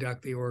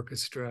conduct the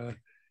orchestra.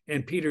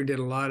 And Peter did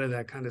a lot of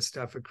that kind of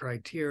stuff at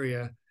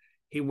Criteria.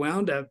 He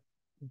wound up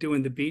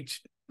doing the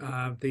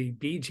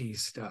Bee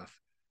Gees stuff.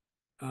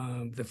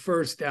 The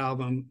first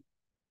album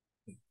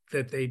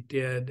that they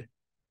did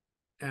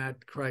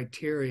at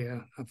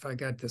Criteria, if I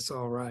got this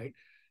all right,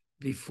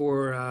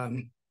 before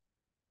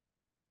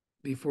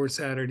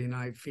Saturday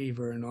Night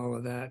Fever and all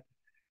of that,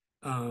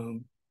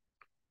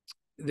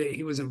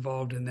 he was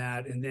involved in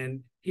that. And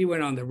then he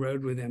went on the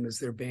road with them as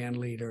their band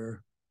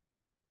leader.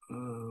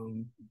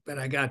 but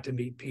I got to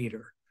meet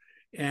Peter.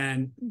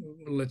 And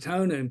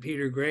Latona and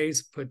Peter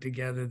Graves put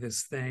together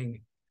this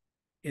thing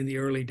in the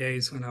early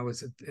days when I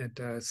was at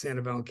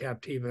Sanibel and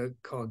Captiva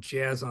called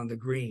Jazz on the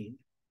Green.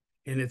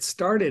 And it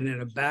started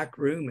in a back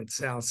room at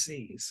South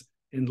Seas.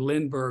 And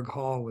Lindbergh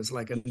Hall was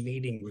like a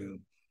meeting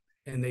room.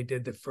 And they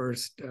did the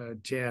first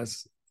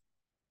jazz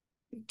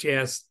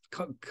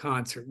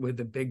concert with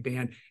the big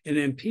band. And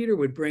then Peter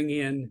would bring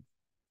in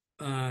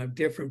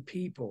different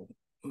people,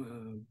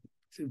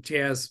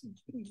 jazz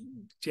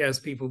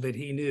people that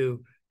he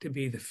knew to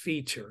be the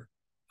feature.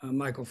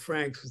 Michael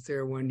Franks was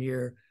there one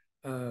year,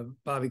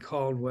 Bobby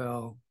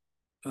Caldwell,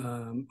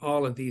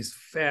 all of these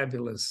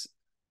fabulous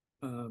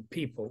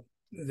people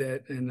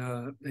that,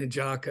 and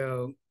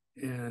Jocko.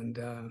 And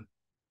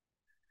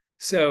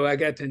so I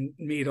got to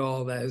meet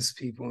all those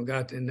people and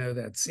got to know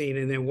that scene,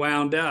 and then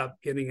wound up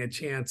getting a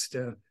chance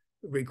to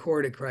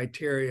record a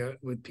Criteria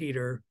with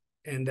Peter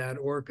and that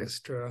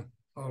orchestra,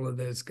 all of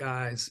those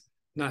guys,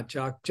 not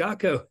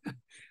Jocko.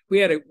 We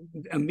had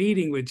a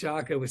meeting with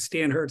Jocko, with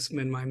Stan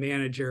Hertzman, my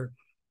manager,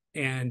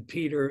 and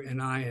Peter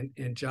and I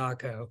and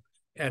Jocko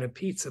at a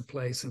pizza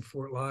place in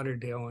Fort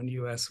Lauderdale on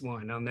US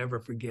 1. I'll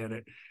never forget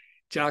it.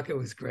 Jocko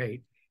was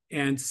great.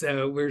 And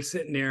so we're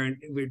sitting there and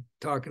we're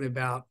talking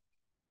about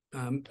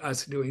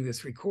us doing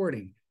this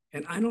recording.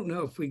 And I don't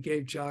know if we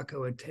gave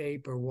Jocko a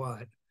tape or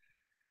what,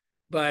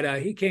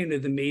 but he came to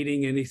the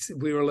meeting and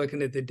we were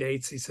looking at the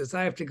dates. He says,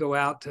 I have to go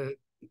out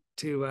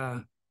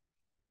to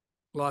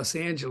Los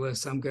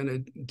Angeles. I'm going to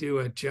do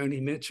a Joni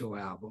Mitchell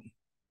album.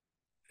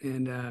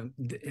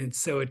 And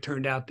so it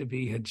turned out to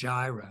be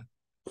Hajira,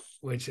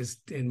 which is,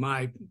 in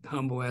my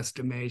humble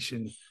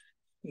estimation,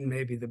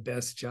 maybe the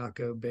best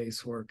Jocko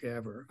bass work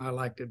ever. I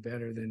liked it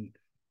better than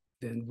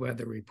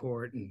Weather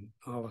Report and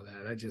all of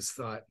that. I just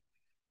thought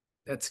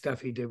that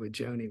stuff he did with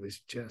Joni was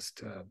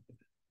just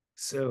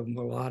so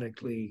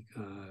melodically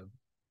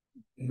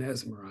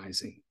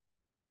mesmerizing,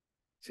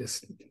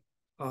 just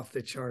off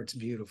the charts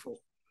beautiful.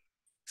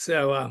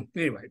 So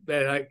anyway,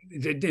 but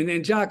and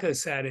then Jocko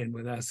sat in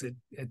with us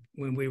at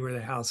when we were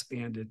the house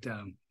band at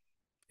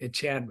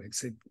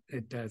Chadwick's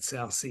at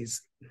South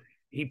Seas.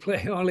 He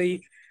played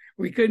only,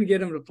 we couldn't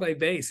get him to play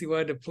bass. He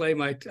wanted to play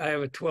I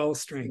have a 12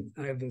 string.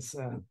 I have this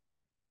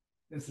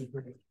is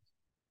great.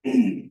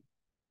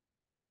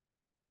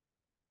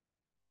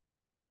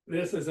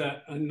 This is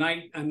a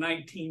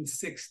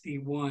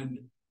 1961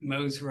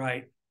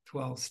 Mosrite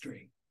 12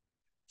 string.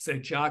 So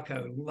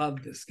Jocko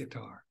loved this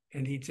guitar,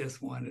 and he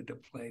just wanted to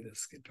play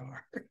this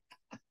guitar.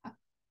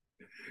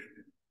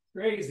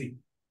 Crazy.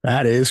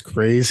 That is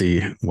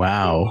crazy.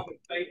 Wow.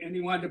 And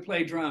he wanted to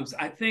play drums.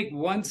 I think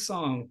one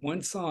song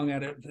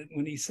out of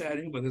when he sat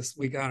in with us,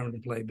 we got him to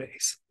play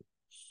bass.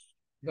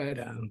 But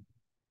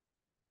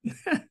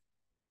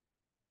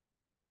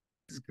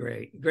it's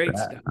great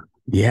stuff.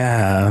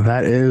 Yeah,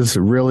 that is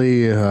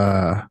really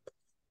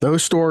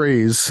those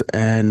stories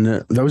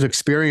and those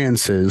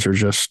experiences are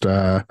just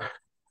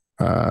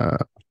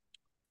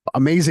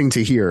amazing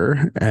to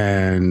hear.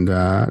 And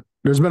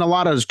there's been a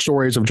lot of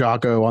stories of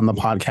Jocko on the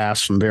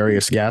podcast from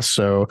various guests.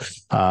 So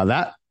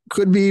that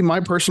could be my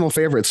personal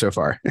favorite so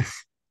far.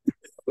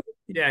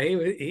 Yeah,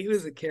 he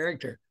was a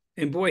character.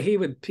 And boy,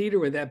 Peter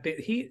with that bit.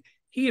 He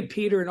and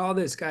Peter and all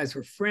those guys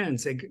were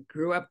friends. They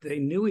grew up, they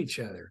knew each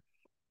other.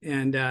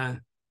 And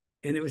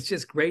it was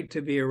just great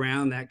to be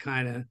around that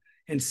kind of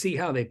and see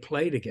how they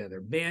play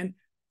together. Man,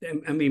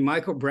 I mean,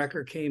 Michael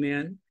Brecker came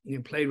in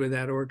and played with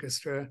that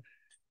orchestra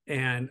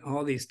and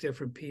all these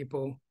different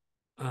people.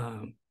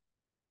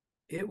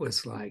 It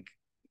was like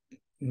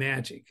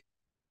magic.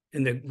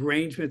 And the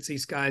arrangements,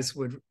 these guys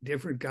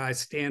different guys,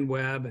 Stan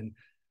Webb, and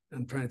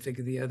I'm trying to think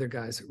of the other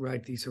guys that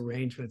write these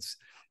arrangements.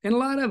 And a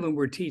lot of them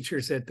were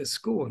teachers at the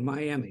school in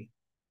Miami,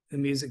 the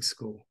music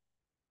school.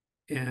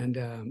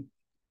 And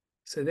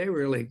so they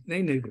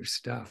knew their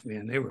stuff,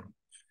 man.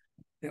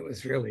 That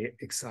was really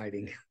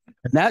exciting.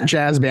 And that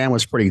jazz band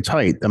was pretty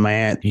tight.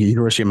 The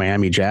University of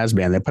Miami Jazz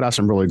Band, they put out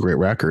some really great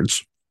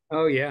records.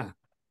 Oh yeah.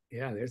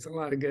 Yeah. There's a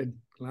lot of good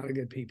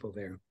people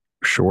there.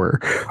 Sure.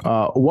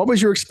 What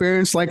was your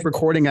experience like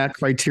recording at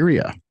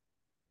Criteria?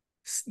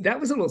 That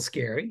was a little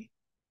scary.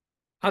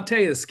 I'll tell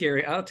you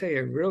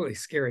a really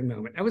scary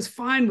moment. I was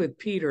fine with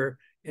Peter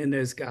and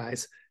those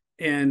guys.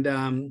 And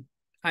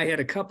I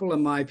had a couple of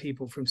my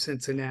people from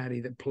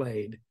Cincinnati that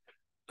played.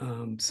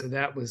 So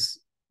that was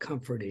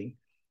comforting.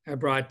 I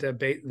brought the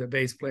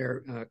bass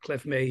player,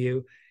 Cliff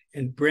Mayhew,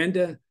 and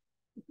Brenda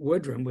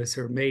Woodrum was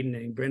her maiden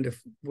name. Brenda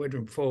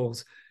Woodrum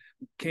Foles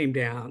came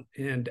down,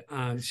 and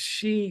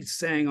she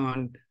sang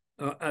on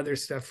other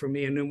stuff for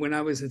me. And then when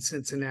I was in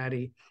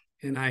Cincinnati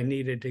and I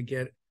needed to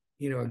get,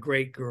 a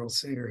great girl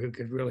singer who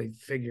could really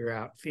figure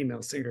out,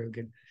 female singer who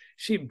could,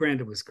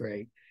 Brenda was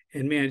great.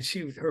 And man,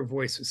 her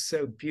voice was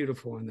so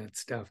beautiful on that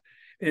stuff.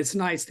 And it's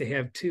nice to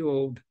have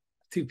two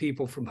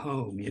people from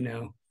home, and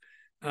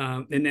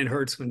then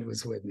Hertzman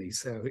was with me.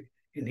 So,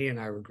 and he and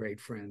I were great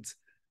friends.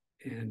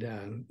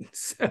 And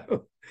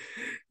so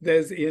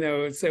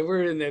so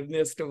we're in the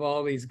midst of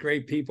all these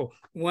great people.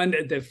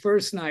 The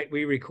first night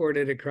we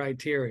recorded a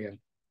Criteria,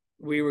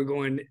 we were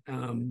going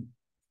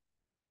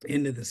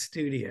into the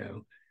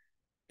studio,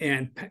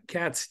 and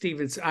Cat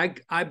Stevens,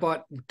 I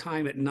bought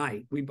time at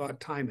night. We bought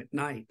time at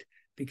night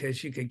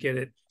because you could get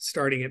it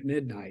starting at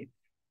midnight.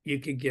 You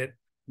could get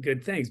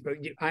good things. But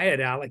I had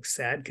Alex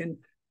Sadkin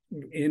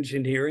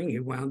engineering,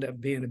 who wound up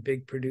being a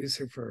big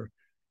producer for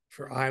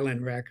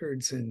Island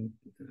Records and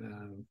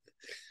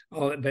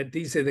all that. But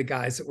these are the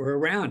guys that were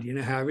around. You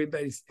know how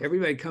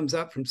everybody comes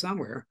up from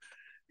somewhere.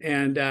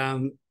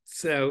 And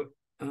so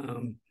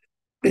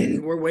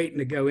we're waiting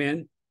to go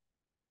in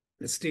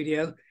the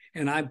studio,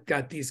 and I've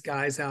got these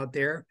guys out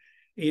there,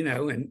 you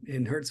know, and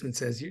Hertzman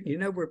says, you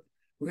know, we're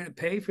going to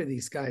pay for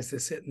these guys to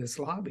sit in this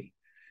lobby,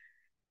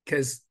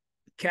 because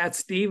Cat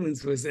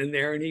Stevens was in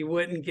there and he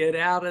wouldn't get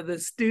out of the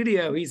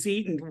studio. He's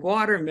eating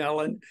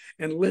watermelon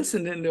and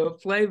listening to a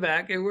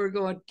playback, and we're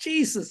going,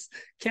 Jesus,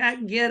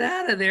 Cat, get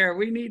out of there.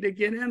 We need to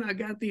get in. I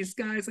got these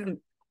guys in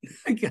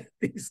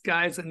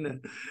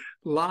the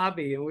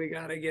lobby, and we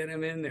got to get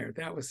him in there.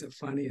 That was the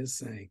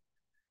funniest thing.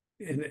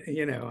 And,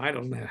 you know, I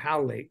don't know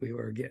how late we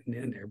were getting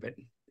in there, but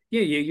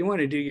yeah, you want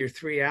to do your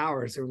 3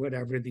 hours or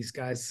whatever, these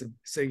guys.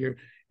 So you're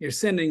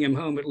sending them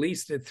home at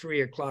least at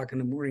 3 o'clock in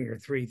the morning or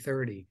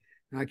 3:30.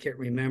 I can't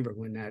remember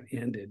when that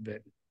ended,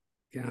 but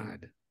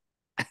God.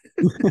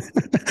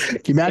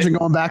 Can you imagine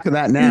going back to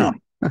that now?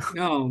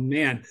 Oh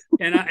man.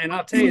 And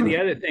I'll tell you the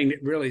other thing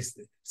that really,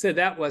 so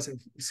that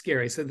wasn't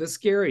scary. So the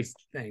scary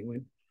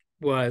thing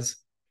was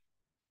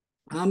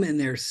I'm in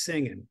there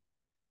singing,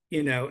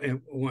 you know,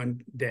 and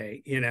one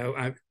day, you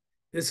know,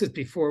 this was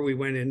before we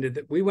went into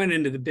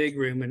the big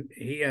room, and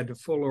he had the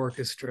full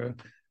orchestra,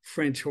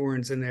 French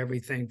horns and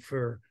everything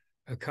for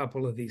a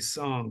couple of these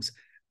songs.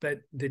 But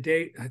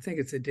I think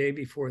it's the day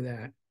before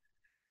that,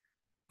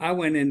 I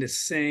went in to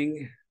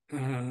sing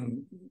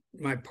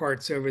my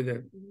parts over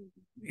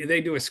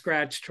they do a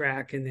scratch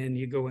track, and then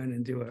you go in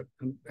and do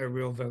a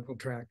real vocal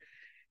track.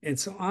 And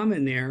so I'm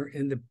in there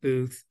in the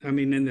booth,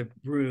 in the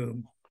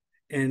room,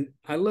 and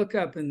I look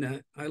up in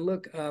the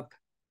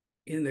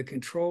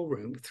control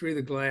room through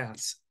the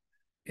glass,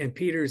 and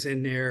Peter's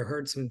in there,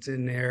 Hertzman's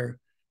in there,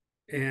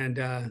 and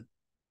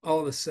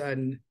all of a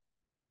sudden,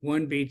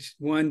 one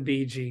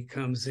BG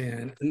comes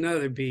in,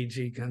 another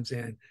BG comes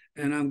in,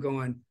 and I'm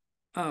going,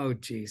 oh,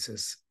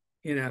 Jesus,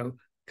 you know,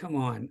 come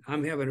on.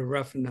 I'm having a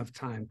rough enough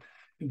time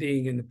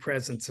being in the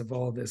presence of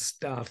all this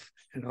stuff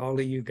and all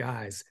of you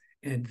guys.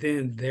 And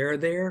then they're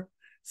there,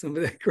 some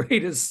of the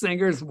greatest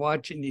singers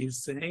watching you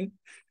sing.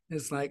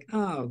 It's like,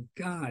 oh,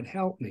 God,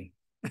 help me.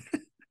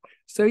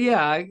 So,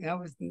 yeah,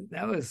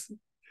 that was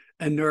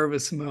a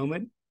nervous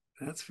moment.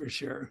 That's for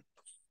sure.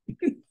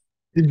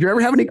 Did you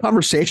ever have any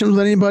conversations with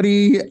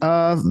anybody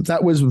that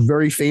was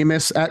very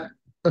famous at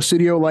a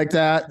studio like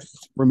that,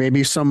 where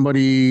maybe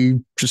somebody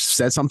just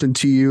said something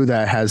to you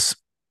that has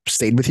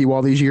stayed with you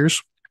all these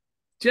years?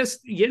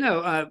 Just, you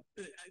know,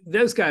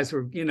 those guys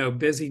were, you know,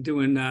 busy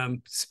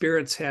doing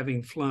Spirits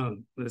Having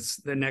Flown,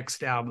 the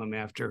next album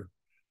after.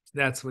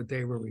 That's what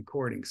they were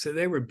recording. So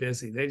they were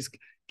busy. They just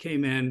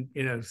came in,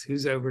 you know,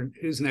 who's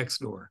next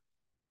door,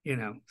 you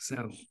know.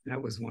 So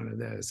that was one of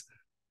those.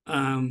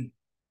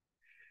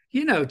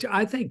 You know,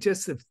 I think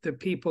just the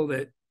people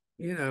that,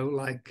 you know,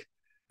 like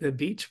the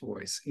Beach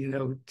Boys, you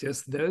know,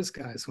 just those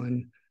guys,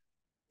 when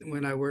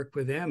I worked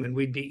with them, and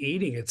we'd be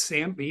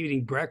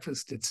eating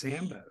breakfast at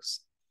Sambo's.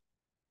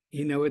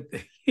 You know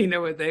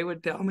what they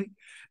would tell me?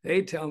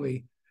 They'd tell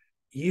me,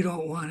 you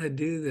don't want to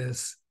do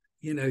this.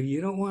 You know, you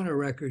don't want a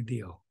record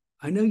deal.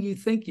 I know you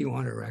think you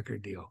want a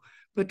record deal,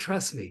 but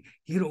trust me,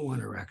 you don't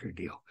want a record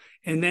deal.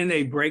 And then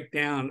they break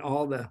down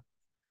all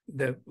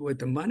what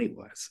the money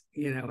was,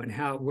 you know, and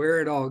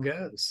where it all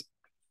goes.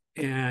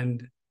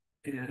 And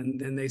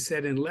then they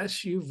said,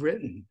 unless you've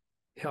written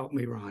Help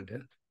Me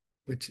Rhonda,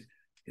 which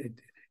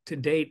to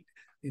date,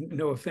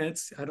 no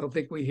offense, I don't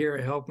think we hear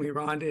a Help Me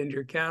Rhonda in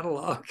your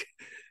catalog.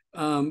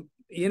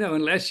 You know,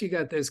 unless you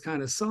got those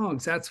kind of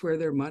songs, that's where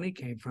their money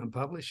came from,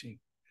 publishing,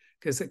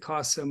 because it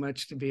cost so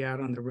much to be out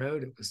on the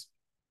road. It was,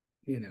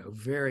 you know,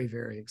 very,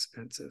 very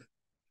expensive.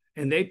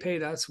 And they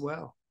paid us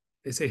well.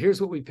 They said, here's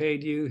what we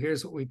paid you.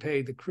 Here's what we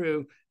paid the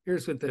crew.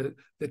 Here's what the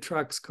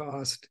trucks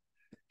cost.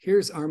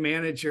 Here's our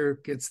manager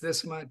gets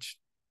this much.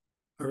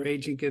 Our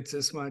agent gets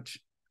this much.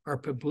 Our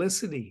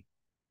publicity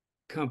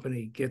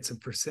company gets a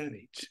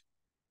percentage.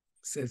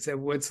 So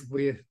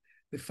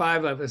the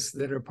five of us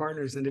that are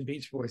partners in the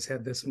Beach Boys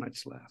have this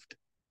much left.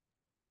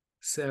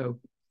 So,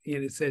 you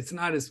know, it's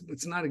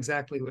not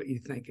exactly what you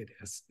think it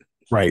is.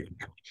 Right.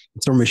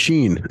 It's a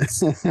machine.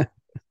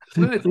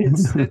 Well,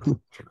 it's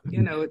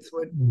you know, it's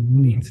what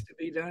needs to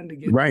be done to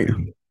get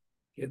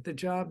the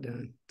job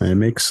done.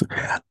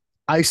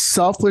 I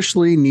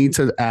selfishly need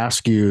to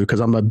ask you, because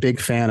I'm a big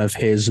fan of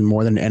his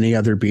more than any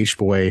other Beach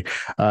Boy,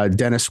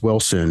 Dennis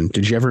Wilson.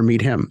 Did you ever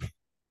meet him?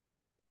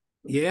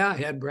 Yeah, I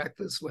had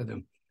breakfast with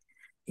him.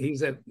 He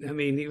was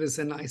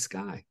a nice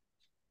guy,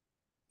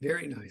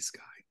 very nice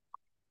guy.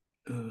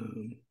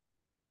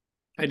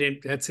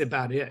 That's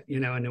about it, you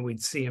know, and then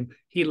we'd see him.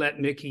 He let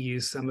Mickey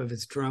use some of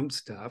his drum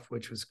stuff,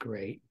 which was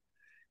great.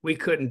 We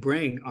couldn't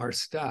bring our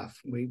stuff.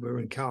 We were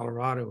in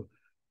Colorado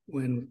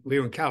when we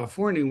were in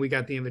California and we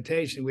got the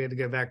invitation, we had to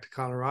go back to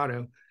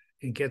Colorado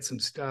and get some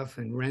stuff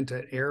and rent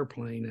an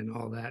airplane and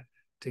all that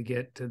to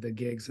get to the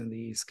gigs on the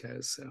East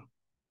Coast. So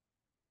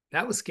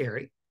that was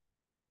scary,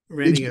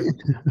 renting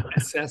a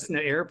Cessna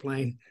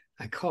airplane.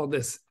 I called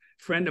this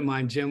friend of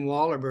mine, Jim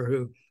Wallaber,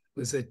 who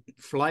was a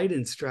flight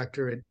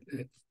instructor at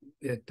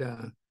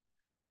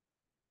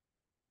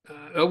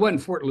it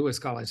wasn't Fort Lewis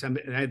College. I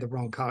had the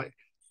wrong college.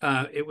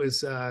 It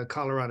was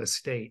Colorado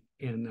State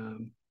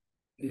in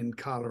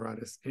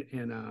Colorado,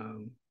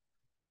 in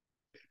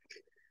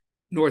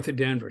north of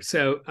Denver.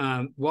 So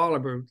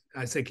Wallaber,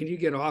 I said, can you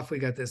get off? We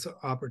got this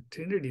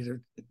opportunity to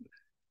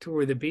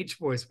tour the Beach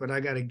Boys, but I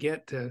got to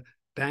get to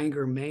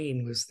Bangor,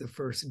 Maine was the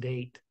first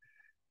date.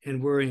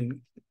 And we're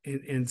in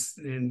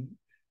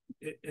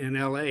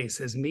LA.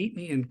 Says, meet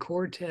me in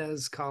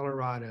Cortez,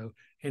 Colorado.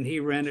 And he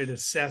rented a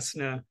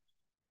Cessna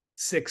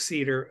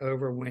 6-seater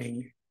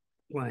overwing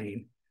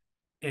plane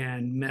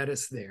and met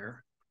us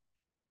there.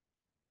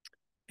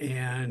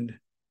 And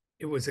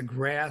it was a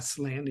grass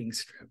landing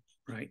strip,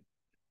 right?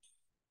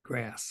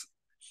 Grass.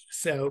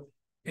 So,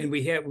 and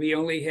we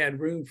only had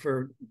room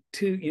for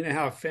 2, you know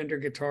how Fender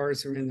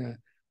guitars are in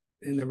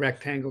the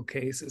rectangle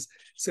cases.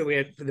 So we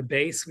had, for the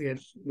bass, we had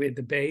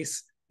the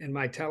bass and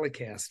my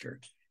Telecaster.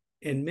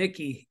 And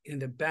Mickey in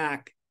the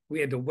back,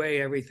 we had to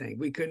weigh everything.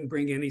 We couldn't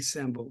bring any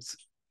cymbals.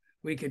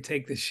 We could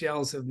take the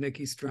shells of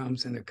Mickey's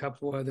drums and a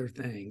couple other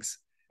things.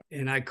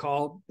 And I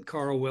called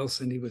Carl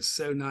Wilson. He was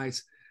so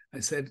nice. I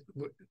said,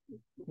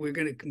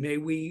 may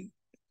we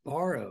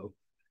borrow?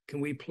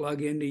 Can we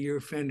plug into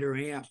your Fender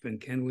amp? And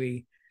can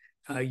we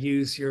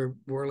use your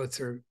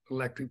Wurlitzer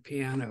electric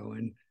piano?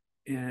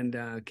 And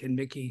can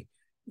Mickey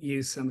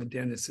use some of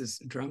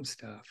Dennis's drum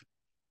stuff?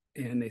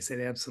 And they said,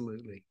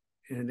 absolutely.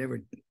 And they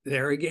were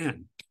there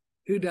again.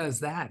 Who does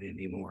that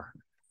anymore?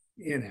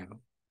 You know,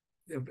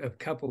 a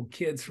couple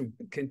kids from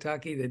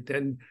Kentucky that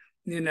didn't,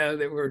 you know,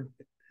 that were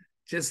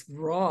just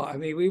raw. I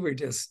mean, we were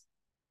just,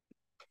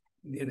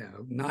 you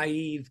know,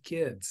 naive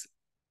kids,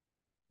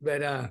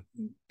 but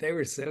they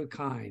were so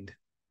kind.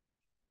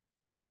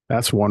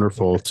 That's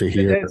wonderful to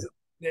hear.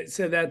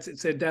 So that's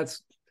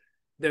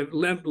the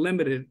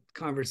limited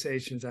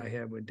conversations I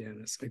had with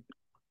Dennis, like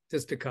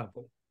just a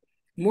couple.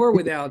 More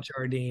with Al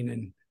Jardine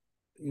and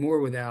more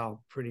with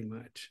Al, pretty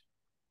much.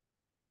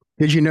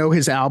 Did you know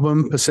his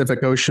album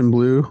Pacific Ocean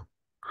Blue?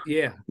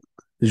 Yeah.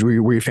 Were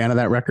you a fan of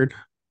that record?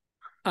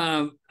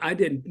 I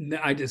didn't.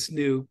 I just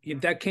knew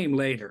that came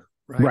later,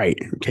 right? Right,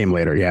 it came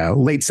later. Yeah,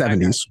 late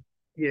 70s.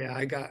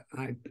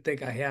 I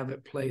think I have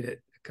it, played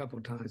it a couple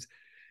of times,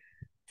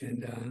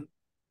 and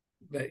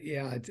but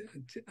yeah,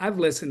 I've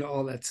listened to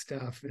all that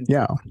stuff, and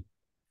yeah,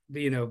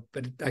 you know,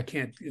 but I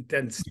can't. It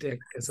doesn't stick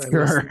because I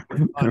sure.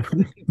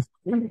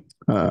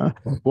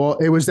 Well,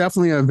 it was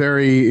definitely a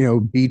very, you know,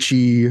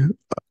 beachy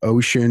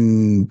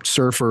ocean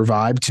surfer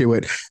vibe to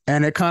it,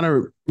 and it kind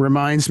of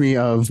reminds me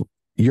of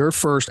your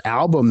first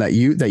album that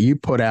you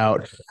put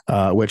out,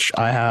 which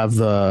I have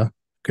the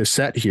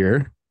cassette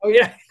here. Oh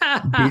yeah,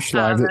 Beach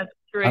Live. That's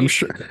great. I'm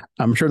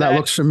sure that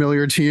looks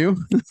familiar to you.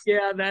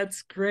 Yeah,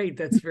 that's great.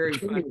 That's very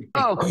funny.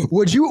 Oh,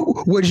 would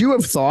you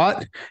have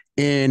thought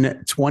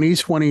in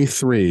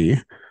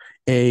 2023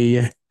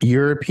 a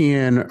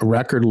European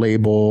record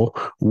label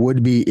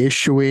would be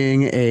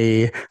issuing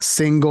a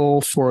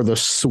single for the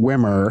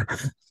swimmer?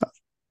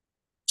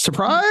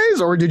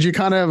 Surprise, or did you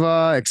kind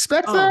of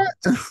expect that?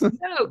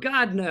 No,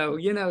 God, no.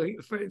 You know,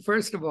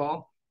 first of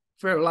all,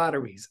 for a lot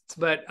of reasons,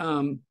 but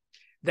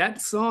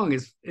that song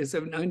is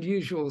an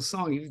unusual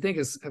song. You think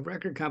it's a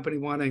record company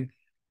wanting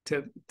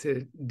to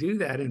do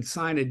that and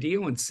sign a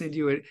deal and send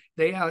you it.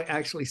 They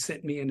actually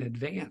sent me in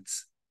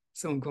advance.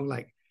 So I'm going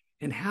like,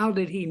 and how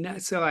did he know?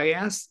 So I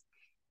asked,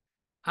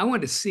 I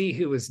wanted to see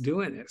who was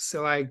doing this.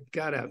 So I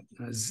got a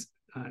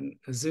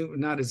Zoom,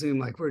 not a Zoom,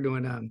 like we're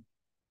doing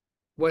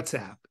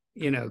WhatsApp,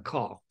 you know,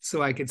 call.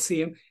 So I could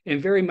see him.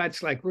 And very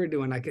much like we're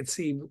doing, I could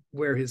see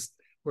where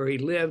he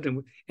lived.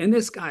 And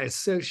this guy is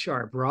so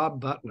sharp,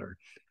 Rob Butler.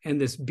 And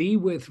this Be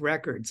With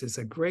Records is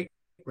a great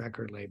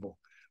record label.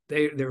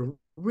 They're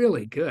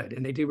really good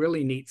and they do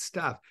really neat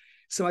stuff.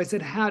 So I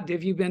said, have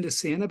you been to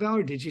Sanibel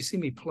or did you see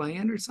me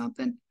playing or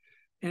something?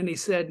 And he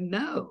said,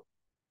 no.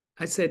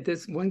 I said,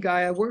 this one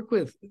guy I work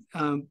with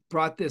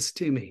brought this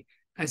to me.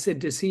 I said,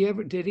 did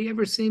he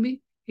ever see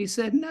me? He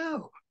said,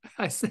 no.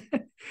 I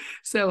said,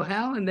 so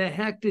how in the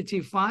heck did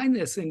you find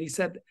this? And he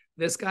said,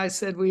 this guy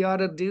said we ought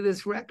to do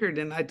this record.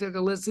 And I took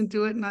a listen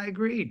to it and I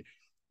agreed.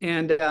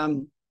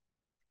 And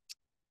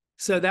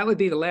so that would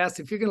be the last.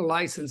 If you're going to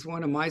license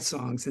one of my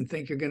songs and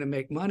think you're going to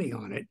make money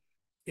on it,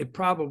 it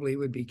probably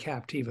would be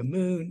Captiva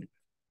Moon,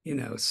 you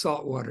know,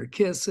 Saltwater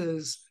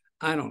Kisses.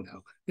 I don't know.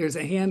 There's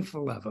a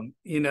handful of them,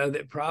 you know,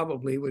 that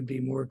probably would be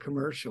more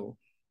commercial,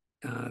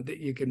 that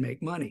you could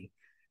make money.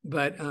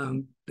 But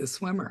The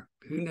Swimmer,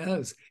 who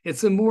knows?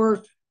 It's a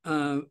more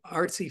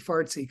artsy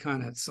fartsy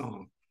kind of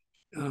song.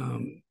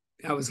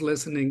 I was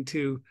listening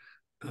to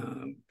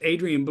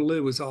Adrian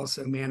Belew was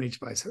also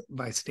managed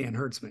by Stan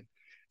Hertzman.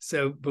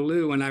 So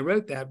Ballou, when I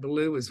wrote that,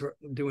 Ballou was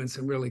doing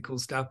some really cool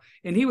stuff,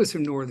 and he was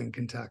from Northern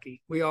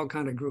Kentucky. We all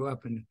kind of grew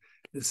up in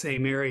the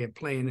same area,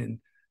 playing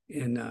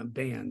in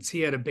bands. He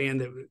had a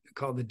band that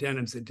called the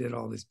Denims that did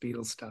all this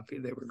Beatles stuff.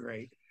 They were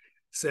great.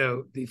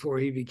 So before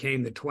he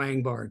became the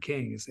twang bar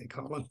king, as they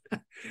call him,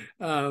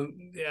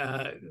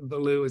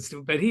 Ballou was,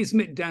 but he's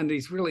done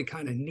these really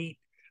kind of neat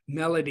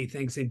melody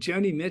things. And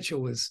Joni Mitchell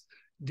was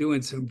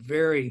doing some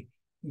very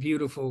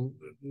beautiful,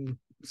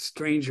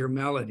 stranger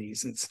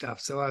melodies and stuff.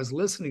 So I was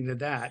listening to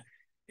that,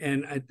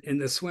 and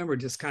The Swimmer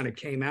just kind of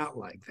came out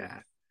like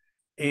that.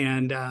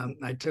 And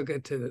I took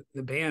it to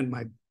the band,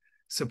 my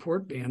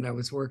support band I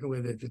was working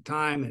with at the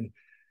time,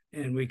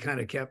 and we kind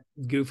of kept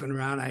goofing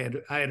around. I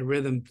had a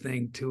rhythm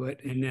thing to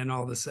it, and then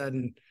all of a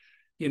sudden,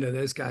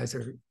 those guys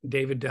are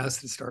David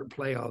Dust and start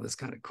play all this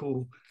kind of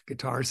cool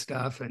guitar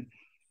stuff, and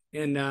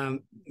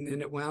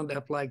it wound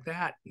up like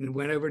that, and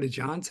went over to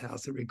John's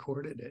house and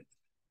recorded it,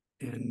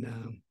 and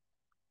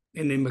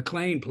then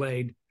McLean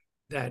played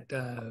that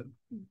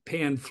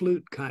pan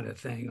flute kind of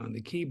thing on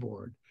the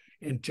keyboard,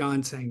 and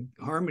John sang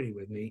harmony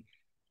with me,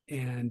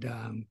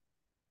 and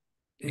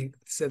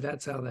so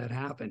that's how that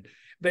happened.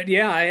 But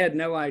yeah, I had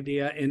no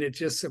idea, and it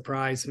just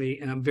surprised me,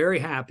 and I'm very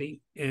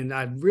happy, and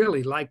I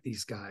really like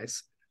these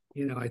guys.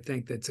 I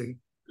think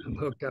I'm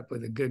hooked up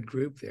with a good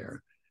group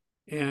there,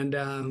 and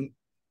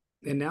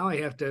now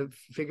I have to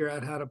figure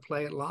out how to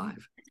play it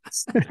live.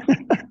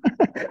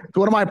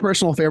 One of my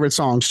personal favorite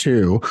songs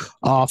too,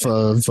 off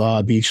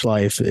of Beach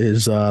Life,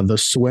 is "The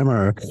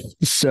Swimmer."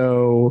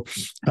 So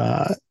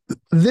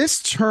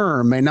this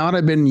term may not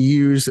have been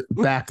used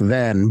back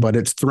then, but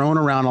it's thrown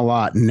around a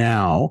lot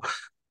now.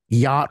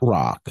 Yacht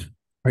rock.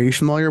 Are you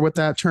familiar with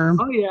that term?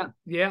 Oh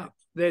yeah.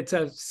 It's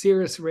a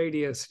Sirius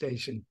radio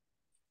station.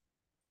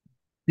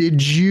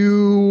 Did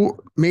you,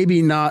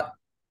 maybe not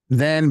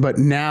then, but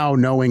now,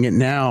 knowing it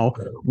now,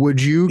 would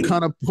you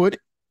kind of put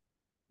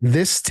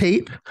this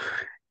tape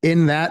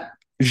in that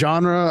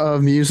genre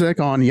of music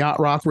on yacht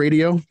rock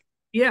radio?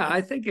 Yeah, I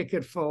think it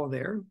could fall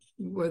there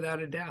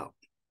without a doubt.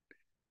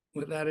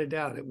 Without a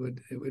doubt, it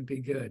would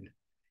be good.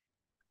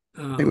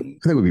 I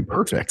think it would be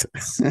perfect.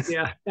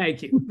 Yeah,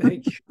 thank you.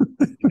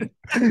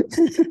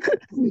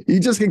 You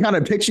just can kind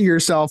of picture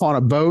yourself on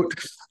a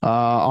boat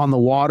on the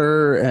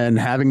water and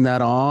having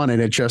that on,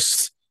 and it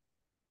just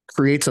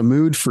creates a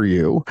mood for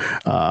you.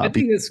 I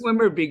think The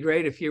Swimmer would be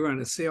great if you were on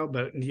a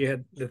sailboat and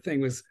the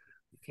thing was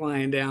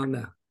flying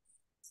down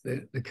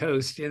the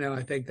coast.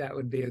 I think that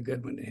would be a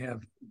good one to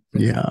have.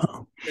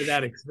 For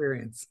that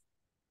experience.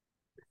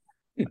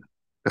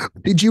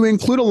 Did you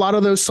include a lot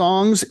of those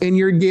songs in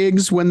your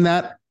gigs when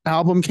that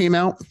album came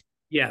out?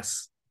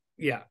 Yes.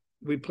 Yeah.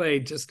 We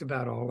played just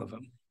about all of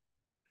them.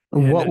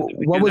 What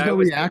was the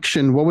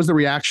reaction? What was the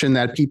reaction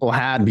that people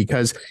had?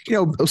 Because,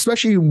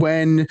 especially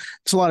when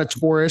it's a lot of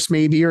tourists,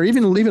 maybe, or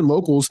even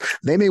locals,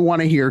 they may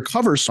want to hear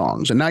cover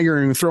songs, and now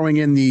you're throwing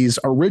in these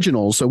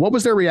originals. So what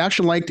was their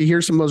reaction like to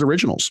hear some of those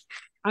originals?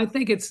 I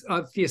think it's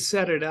if you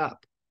set it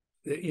up.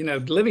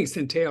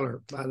 Livingston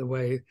Taylor, by the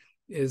way,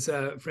 is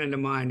a friend of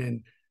mine,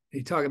 and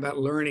you talk about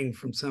learning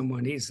from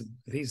someone. He's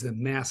the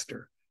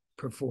master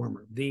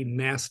performer,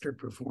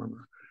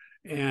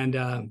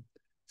 and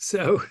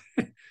so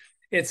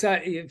it's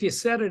if you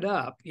set it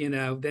up,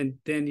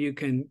 then you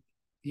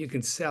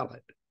can sell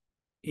it.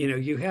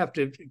 You have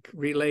to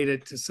relate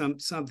it to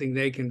something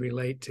they can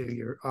relate to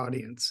your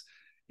audience,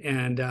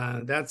 and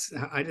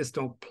I just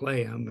don't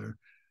play them or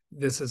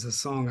this is a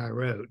song I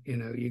wrote.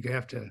 You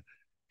have to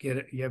get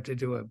it. You have to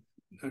do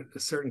a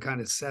certain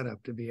kind of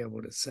setup to be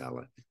able to sell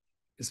it,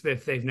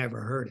 if they've never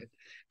heard it.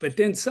 But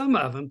then some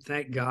of them,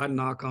 thank God,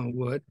 knock on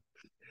wood,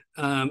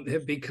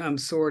 have become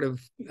sort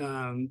of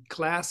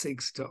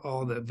classics to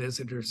all the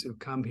visitors who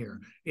come here.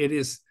 It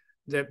is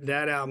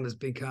that album has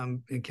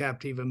become, in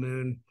Captiva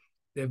Moon,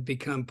 they've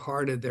become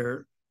part of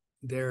their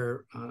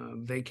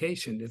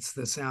vacation. It's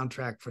the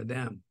soundtrack for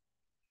them.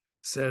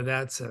 So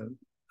that's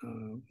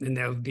and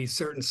there'll be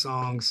certain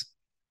songs.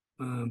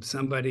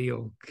 Somebody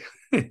will,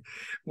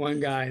 one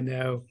guy I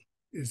know,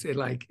 is it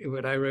like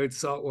when I wrote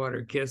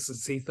Saltwater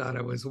Kisses, he thought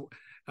I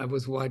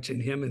was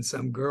watching him and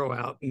some girl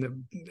out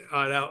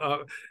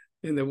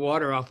in the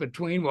water off of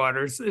Tween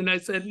Waters. And I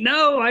said,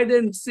 no, I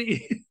didn't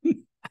see it.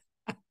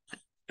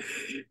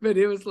 But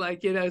it was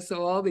like,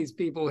 so all these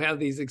people have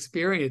these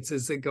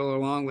experiences that go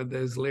along with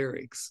those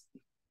lyrics.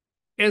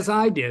 As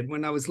I did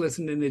when I was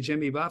listening to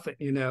Jimmy Buffett,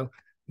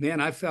 man,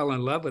 I fell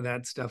in love with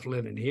that stuff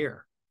living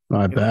here.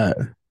 I bet.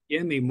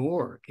 Give me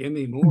more.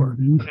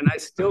 Mm-hmm. And I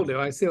still do.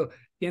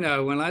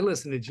 When I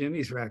listen to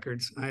Jimmy's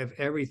records, I have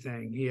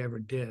everything he ever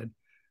did.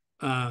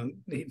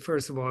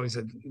 First of all, he's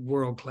a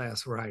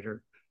world-class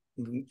writer,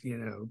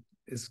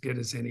 as good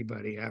as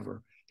anybody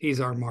ever. He's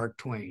our Mark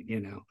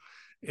Twain,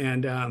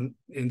 and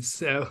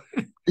so.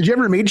 Did you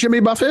ever meet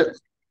Jimmy Buffett?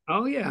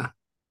 Oh yeah.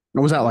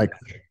 What was that like?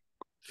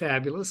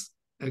 Fabulous.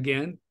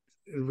 Again,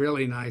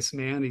 really nice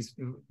man. He's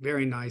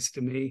very nice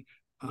to me.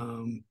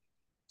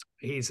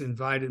 He's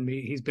invited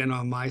me. He's been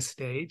on my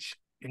stage,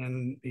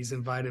 and he's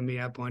invited me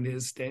up on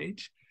his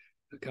stage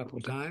a couple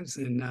of times.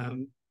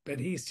 And but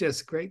he's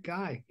just a great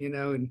guy,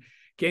 and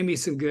gave me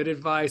some good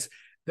advice.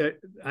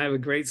 That I have a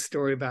great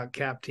story about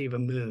Captiva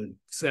Moon.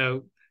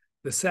 So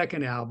the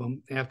second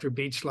album after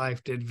Beach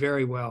Life did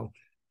very well.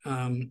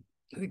 I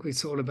think we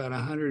sold about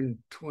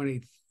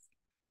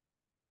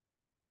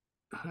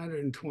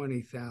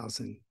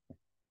 120,000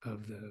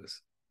 of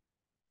those,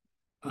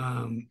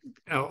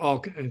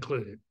 all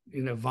included,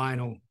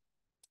 vinyl,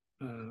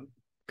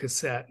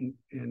 cassette,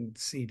 and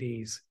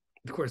CDs.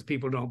 Of course,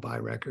 people don't buy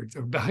records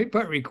or buy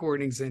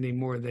recordings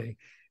anymore. They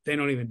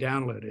don't even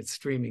download it.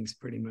 Streaming's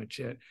pretty much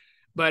it.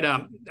 But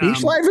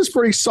Beach Life is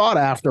pretty sought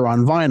after on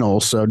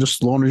vinyl, so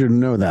just wanted you to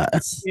know that.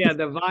 Yeah,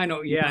 the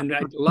vinyl. Yeah, and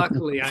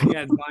luckily I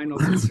had vinyl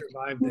that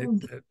survived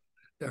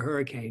the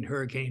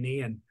Hurricane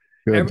Ian.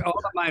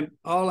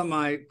 All of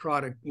my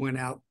product went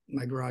out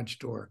my garage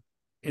door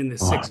in the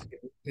 6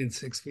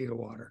 feet of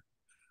water,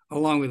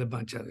 along with a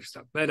bunch of other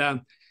stuff. But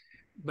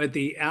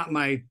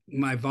my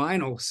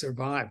vinyl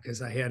survived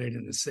because I had it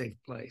in a safe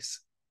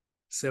place,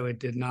 so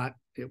it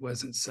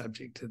wasn't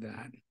subject to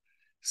that.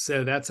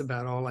 So that's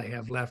about all I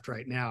have left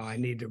right now. I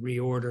need to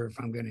reorder if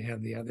I'm going to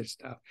have the other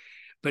stuff.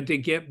 But to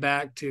get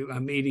back to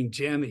meeting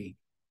Jimmy,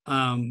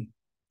 I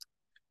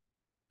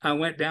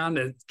went down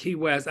to Key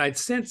West. I'd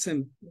sent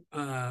some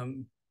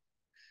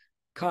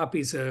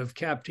copies of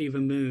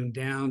Captiva Moon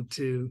down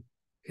to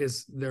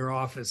their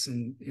office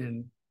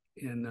in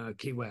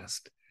Key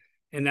West.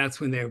 And that's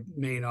when their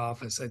main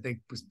office, I think,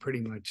 was pretty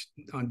much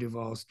on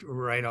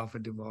right off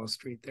of Duval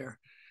Street there.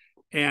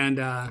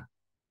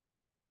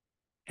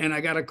 And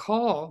I got a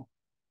call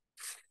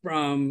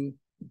from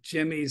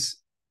Jimmy's,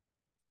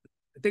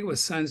 I think it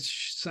was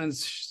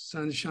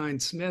Sunshine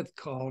Smith,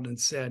 called and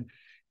said,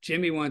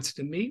 Jimmy wants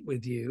to meet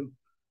with you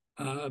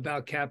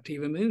about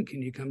Captiva Moon.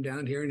 Can you come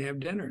down here and have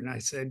dinner? And I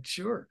said,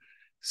 sure.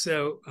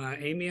 So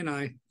Amy and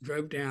I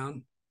drove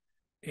down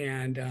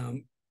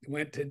and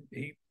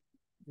he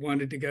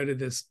wanted to go to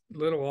this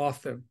little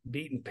off the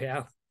beaten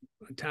path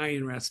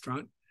Italian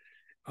restaurant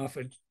off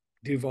of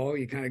Duval.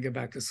 You kind of go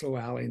back to Slow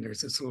Alley and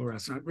there's this little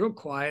restaurant, real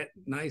quiet,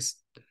 nice,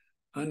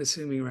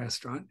 unassuming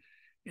restaurant.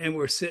 And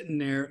we're sitting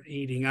there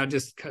eating. I'll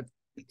just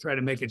try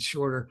to make it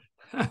shorter.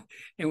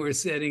 And we're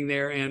sitting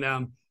there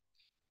and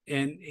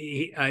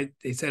he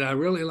said, I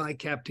really like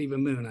Captiva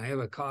Moon. I have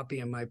a copy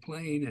in my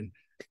plane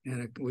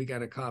and we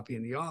got a copy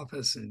in the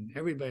office and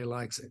everybody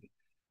likes it.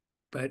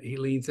 But he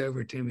leans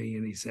over to me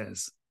and he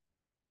says,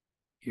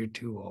 you're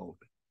too old.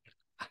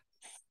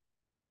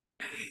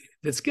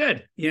 That's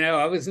good.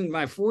 I was in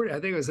my 40s. I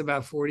think it was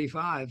about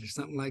 45 or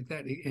something like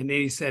that. And then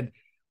he said,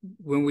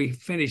 when we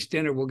finish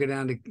dinner, we'll go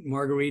down to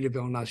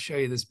Margaritaville and I'll show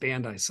you this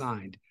band I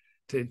signed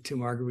to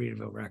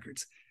Margaritaville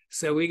Records.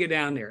 So we go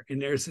down there and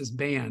there's this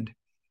band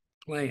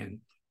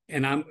playing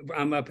and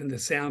I'm up in the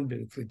sound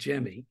booth with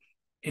Jimmy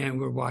and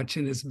we're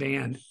watching this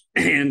band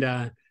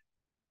and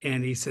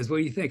he says, what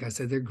do you think? I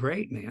said, they're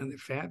great, man. They're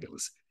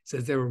fabulous.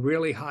 Says they're a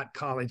really hot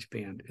college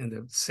band in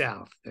the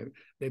South.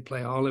 They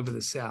play all over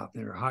the South.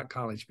 They're a hot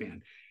college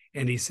band.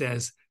 And he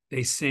says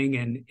they sing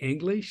in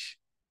English,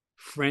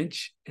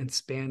 French, and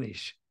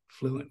Spanish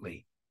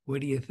fluently.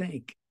 What do you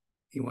think?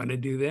 You want to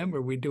do them or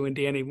are we doing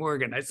Danny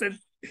Morgan? I said,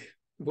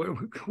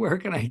 where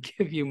can I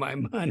give you my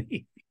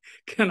money?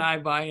 Can I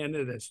buy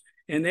into this?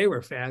 And they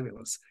were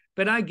fabulous.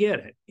 But I get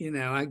it.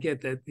 I get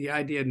that the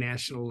idea of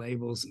national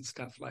labels and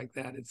stuff like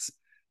that.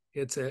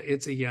 It's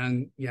a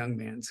young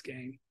man's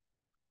game.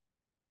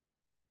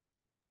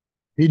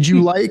 Did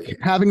you like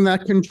having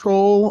that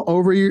control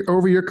over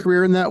your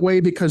career in that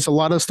way? Because a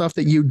lot of stuff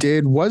that you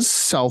did was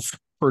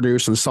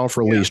self-produced and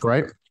self-released,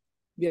 right?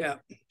 Yeah.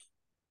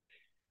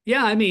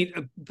 Yeah. I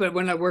mean, but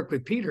when I worked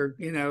with Peter,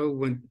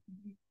 when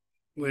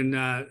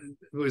it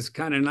was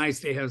kind of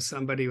nice to have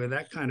somebody with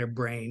that kind of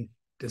brain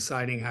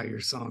deciding how your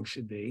song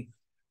should be,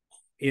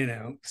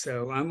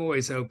 so I'm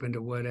always open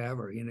to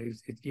whatever,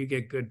 if you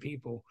get good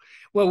people.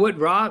 Well, what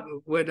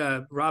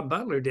Rob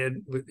Butler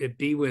did at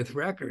Be With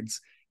Records,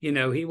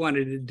 he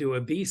wanted to do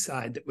a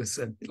B-side that was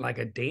like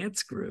a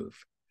dance groove.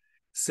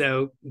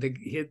 So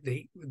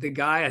the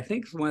guy, I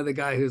think one of the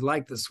guys who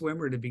liked The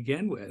Swimmer to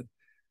begin with,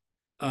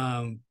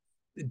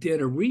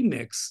 did a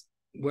remix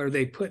where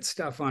they put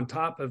stuff on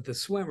top of The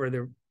Swimmer,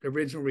 the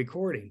original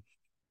recording,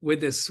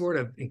 with this sort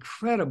of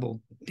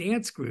incredible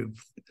dance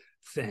groove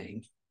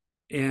thing.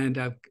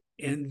 And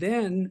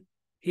then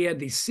he had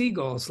these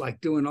seagulls like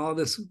doing all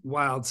this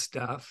wild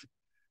stuff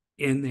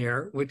in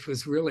there, which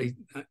was really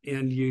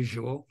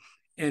unusual.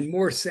 And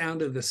more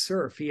sound of the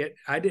surf.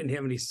 I didn't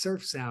have any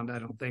surf sound, I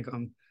don't think,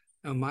 on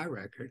my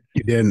record.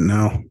 You didn't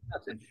know.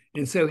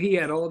 And so he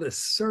had all this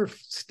surf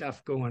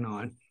stuff going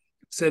on.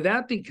 So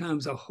that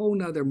becomes a whole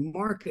nother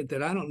market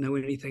that I don't know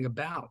anything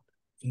about.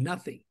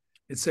 Nothing.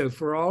 And so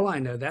for all I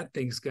know, that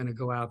thing's going to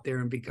go out there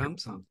and become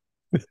something.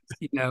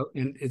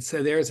 And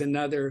so there's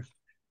another,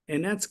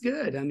 and that's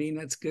good. I mean,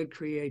 that's good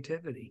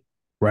creativity.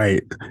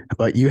 Right.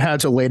 But you had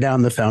to lay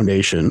down the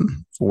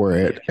foundation for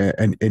it,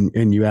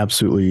 and you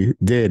absolutely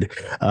did.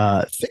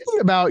 Thinking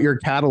about your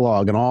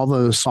catalog and all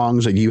the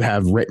songs that you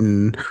have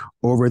written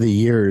over the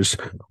years,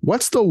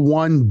 what's the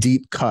one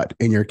deep cut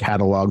in your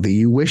catalog that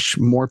you wish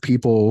more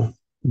people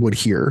would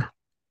hear?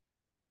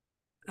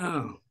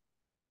 Oh,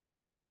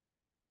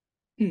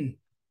 hmm.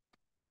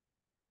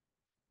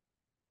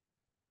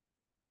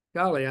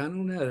 Golly, I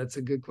don't know. That's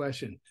a good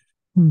question.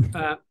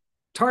 Uh,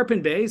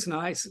 Tarpon Bay is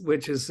nice,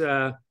 which is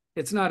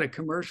it's not a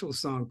commercial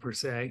song per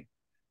se,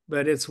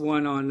 but it's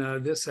one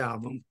on this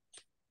album,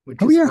 which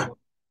Oh, is yeah. called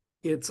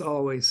 "It's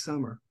Always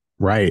Summer."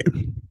 Right.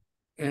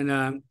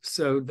 And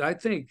so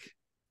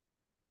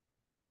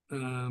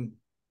um,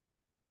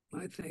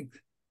 I think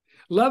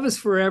 "Love Is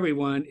for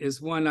Everyone"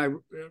 is one I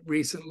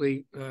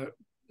recently,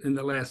 in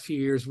the last few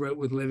years, wrote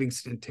with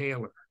Livingston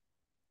Taylor,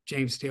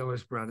 James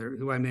Taylor's brother,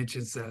 who I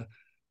mentioned is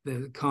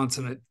the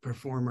consummate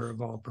performer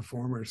of all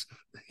performers.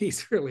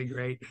 He's really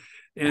great.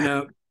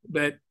 And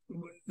but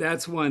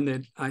that's one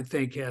that I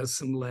think has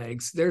some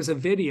legs. There's a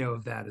video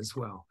of that as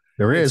well.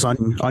 There It's is on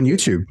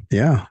YouTube.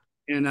 Yeah.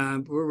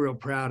 and we're real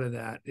proud of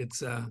that.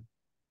 It's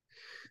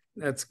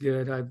that's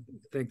good. I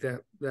think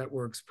that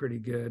works pretty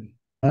good.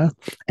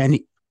 And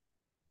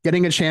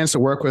getting a chance to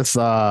work with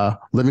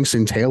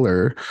Livingston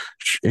Taylor,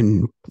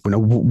 and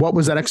what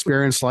was that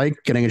experience like?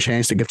 Getting a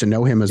chance to get to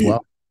know him as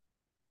well.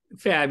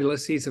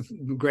 Fabulous. He's a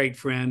great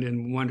friend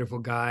and wonderful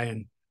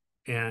guy,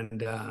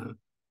 and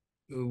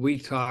we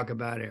talk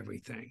about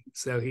everything.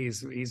 So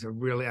he's a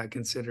really, I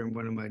consider him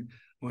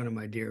one of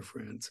my dear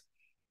friends.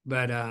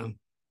 But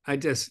I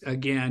just,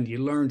 again, you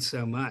learn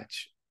so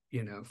much,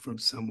 from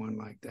someone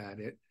like that.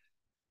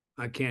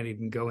 I can't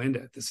even go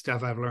into it. The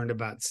stuff I've learned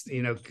about,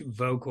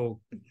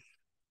 vocal.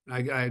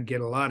 I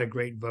get a lot of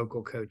great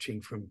vocal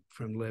coaching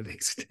from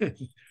Livingston,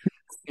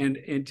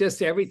 and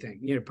just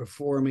everything,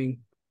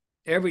 performing,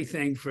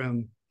 everything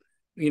from,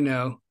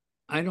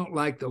 I don't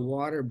like the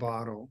water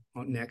bottle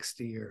next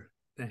to your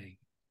thing,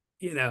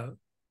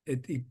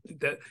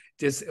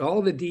 just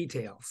all the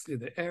details,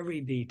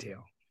 every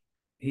detail.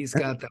 He's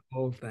got the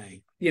whole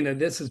thing.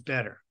 This is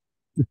better.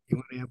 You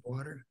want to have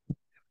water?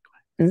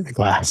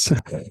 Glass.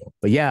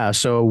 But yeah,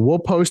 so we'll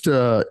post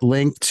a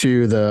link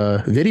to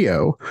the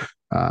video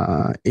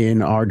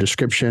in our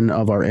description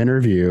of our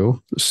interview.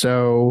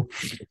 So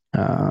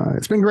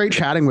it's been great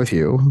chatting with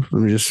you.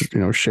 Let me just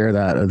share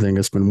that. I think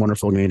it's been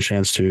wonderful getting a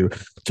chance to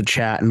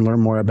chat and learn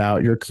more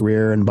about your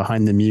career and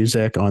behind the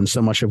music on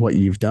so much of what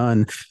you've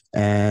done.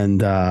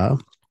 And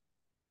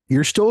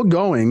you're still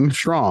going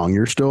strong.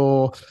 You're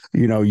still,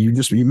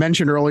 you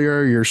mentioned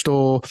earlier, you're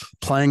still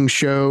playing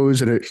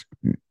shows, and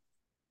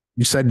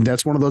you said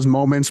that's one of those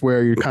moments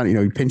where you kind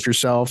of, you pinch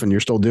yourself and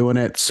you're still doing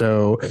it.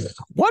 So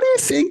why do you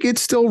think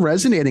it's still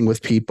resonating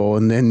with people?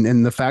 And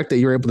then the fact that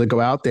you're able to go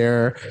out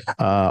there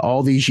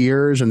all these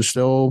years and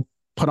still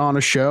put on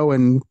a show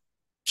and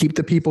keep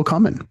the people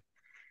coming?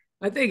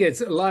 I think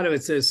it's a lot of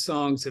it says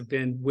songs have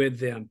been with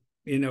them.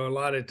 A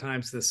lot of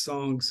times the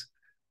songs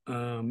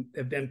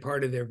have been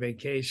part of their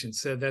vacation.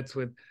 So that's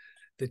what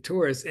the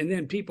tourists, and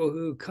then people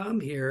who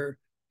come here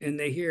and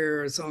they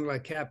hear a song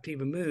like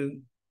Captiva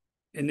Moon,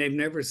 and they've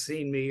never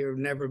seen me or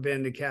never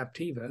been to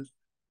Captiva,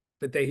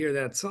 but they hear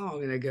that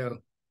song and they go,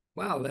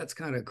 wow, that's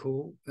kind of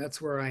cool.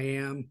 That's where I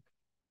am,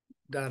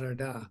 da, da,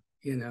 da,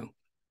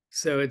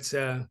 So it's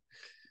a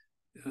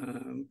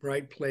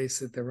right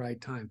place at the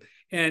right time.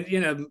 And,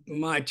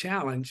 my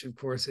challenge, of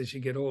course, as you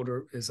get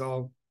older, is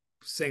all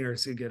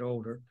singers who get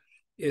older,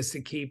 is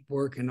to keep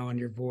working on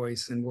your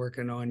voice and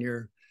working on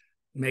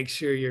make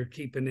sure you're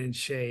keeping in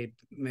shape,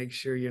 make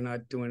sure you're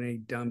not doing any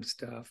dumb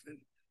stuff,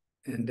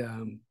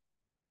 and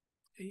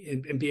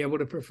be able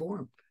to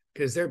perform,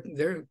 because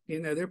they're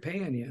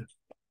paying you,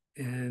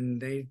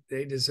 and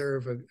they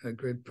deserve a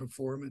good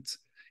performance.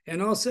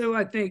 And also,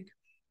 I think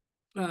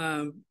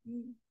the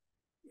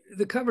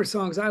cover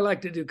songs, I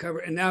like to do cover,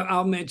 and now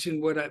I'll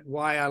mention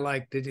why I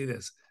like to do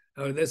this.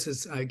 I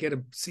get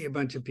to see a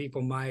bunch of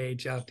people my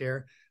age out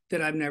there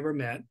that I've never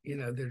met,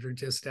 that are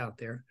just out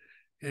there,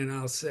 and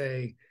I'll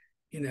say,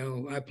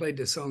 I played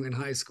this song in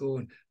high school,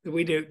 and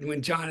we do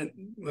when John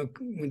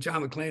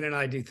McClain and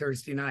I do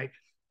Thursday night.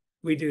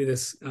 We do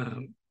this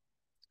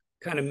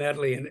kind of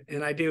medley,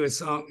 and I do a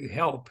song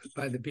 "Help"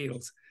 by the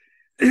Beatles.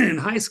 In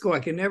high school, I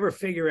could never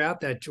figure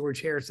out that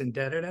George Harrison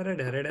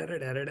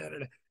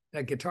that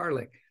guitar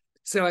lick.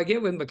 So I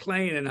get with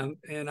McClain, and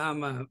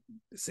I'm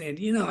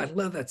saying, I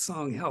love that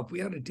song "Help."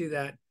 We ought to do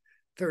that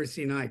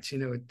Thursday nights,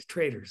 at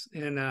Traders.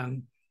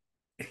 And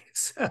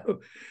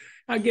so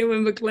I get with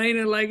McClain,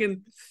 and like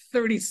in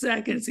 30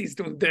 seconds, he's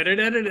doing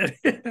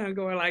I'm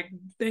going like,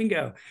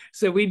 bingo.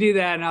 So we do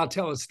that, and I'll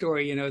tell a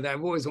story, that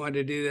I've always wanted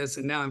to do this,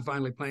 and now I'm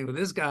finally playing with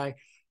this guy.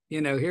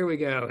 Here we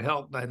go,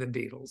 "Help" by the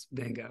Beatles,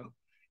 bingo.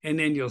 And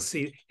then you'll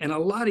see, and a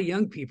lot of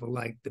young people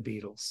like the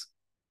Beatles.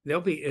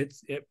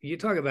 You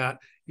talk about,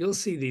 you'll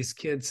see these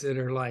kids that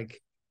are like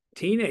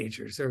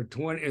teenagers or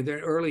their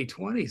early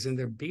 20s, and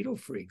they're Beatle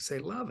freaks. They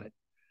love it.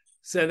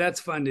 So that's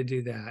fun to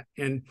do that.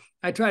 And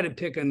I try to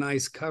pick a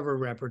nice cover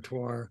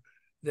repertoire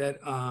that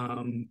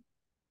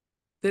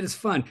that is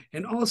fun.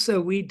 And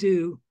also we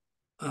do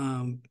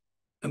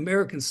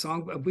American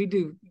song. We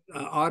do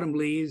Autumn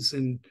Leaves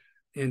and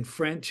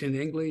French and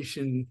English,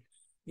 and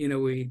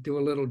we do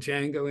a little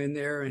Django in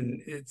there,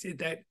 and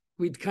that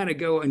we'd kind of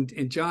go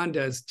and John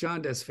does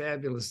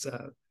fabulous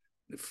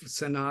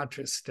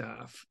Sinatra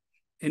stuff,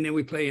 and then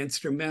we play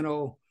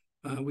instrumental.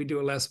 We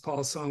do a Les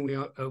Paul song. We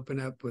open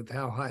up with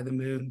How High the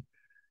Moon,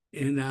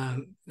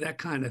 and that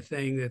kind of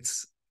thing.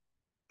 That's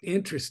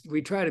interesting.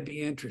 We try to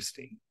be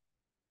interesting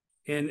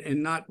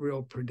and not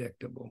real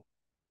predictable.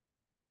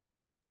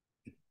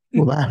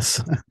 Well, that's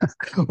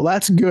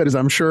good, as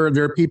I'm sure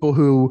there are people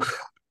who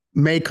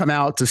may come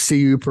out to see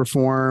you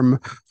perform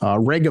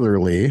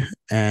regularly.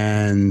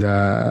 And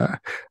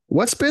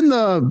what's been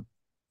the,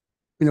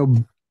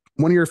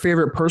 one of your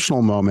favorite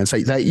personal moments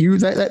that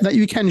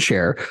you can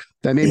share,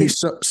 that maybe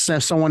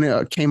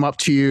someone came up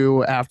to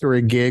you after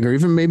a gig, or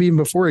even maybe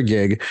before a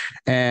gig,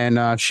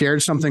 and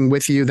shared something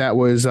with you that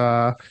was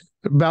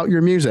about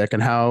your music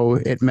and how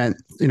it meant,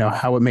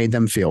 how it made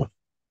them feel?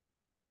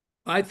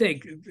 I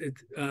think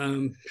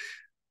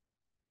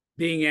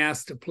being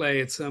asked to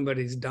play at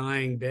somebody's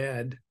dying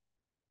bed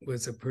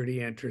was a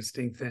pretty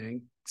interesting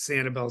thing.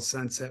 Sanibel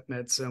Sunset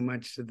meant so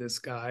much to this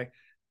guy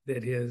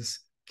that his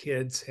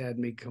kids had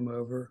me come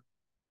over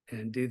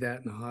and do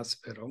that in the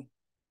hospital.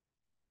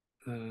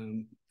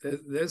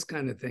 Those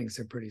kind of things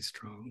are pretty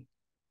strong.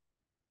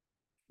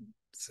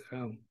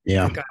 So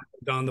yeah, the guy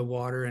lived on the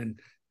water, and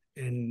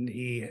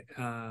he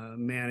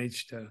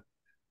managed a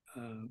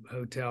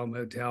hotel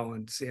motel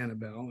in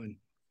Sanibel, and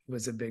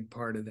was a big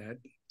part of that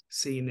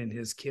scene, and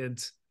his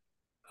kids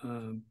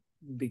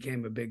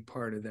became a big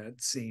part of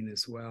that scene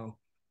as well.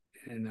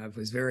 And I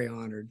was very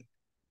honored,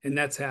 and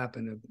that's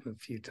happened a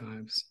few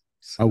times.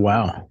 So, oh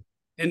wow.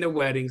 And the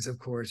weddings, of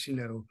course,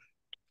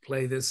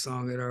 play this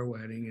song at our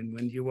wedding, and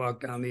when you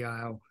walk down the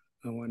aisle,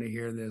 I want to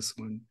hear this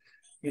one,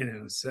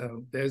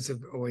 so those are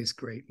always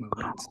great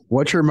moments.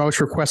 What's your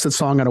most requested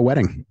song at a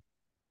wedding?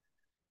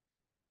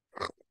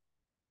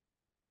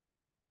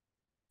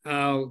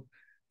 Oh,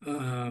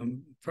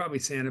 probably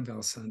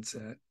Sanibel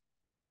Sunset,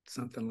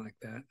 something like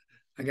that.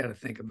 I got to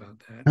think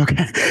about that.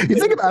 Okay. You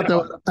think about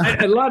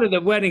a lot of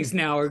the weddings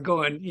now are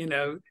going,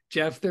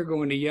 Jeff, they're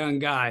going to young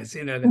guys,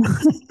 they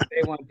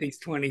want these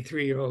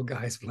 23-year-old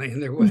guys playing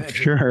their wedding.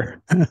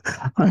 Sure. But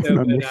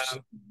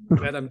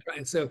I'm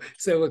trying. So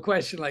a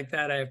question like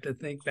that, I have to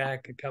think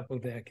back a couple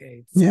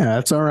decades. Yeah,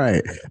 that's all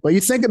right. But you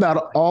think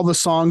about all the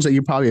songs that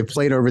you probably have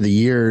played over the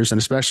years, and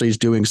especially as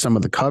doing some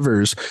of the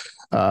covers,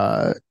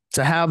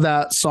 to have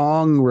that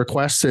song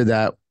requested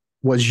that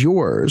was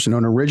yours, an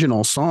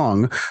original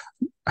song,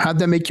 how'd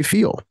that make you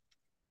feel?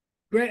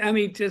 Great. I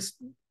mean, just,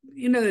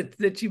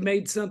 that you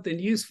made something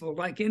useful,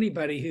 like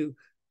anybody who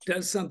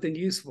does something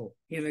useful.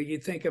 You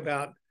think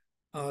about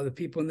the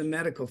people in the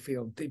medical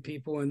field, the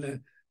people in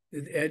the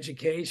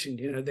education,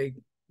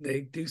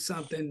 they do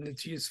something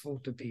that's useful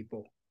to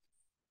people.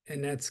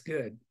 And that's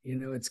good.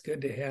 It's good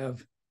to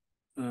have,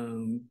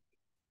 if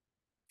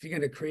you're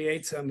going to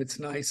create something, it's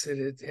nice that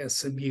it has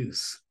some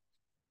use.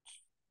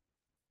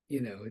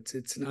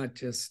 It's not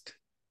just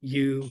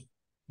you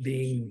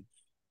being,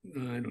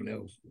 I don't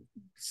know,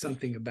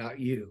 something about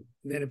you.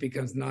 Then it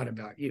becomes not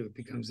about you. It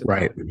becomes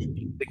about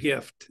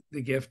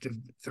the gift of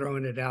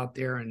throwing it out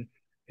there and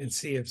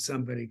see if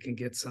somebody can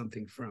get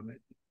something from it.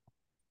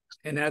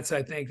 And I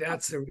think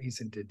that's the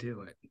reason to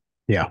do it.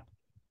 Yeah.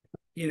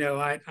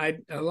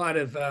 A lot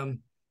of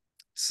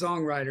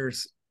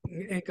songwriters,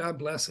 and God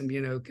bless them,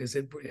 because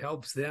it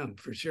helps them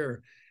for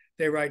sure.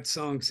 They write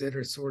songs that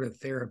are sort of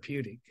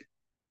therapeutic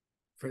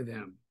for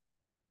them.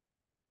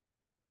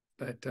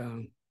 But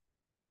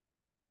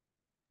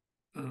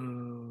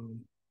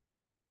and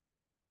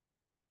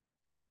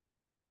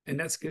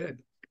that's good,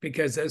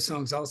 because those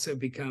songs also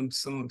become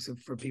songs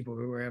for people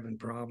who are having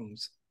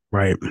problems.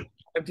 Right.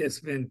 I've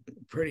just been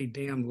pretty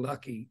damn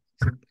lucky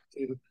to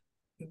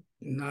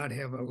not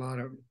have a lot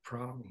of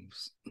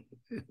problems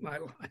in my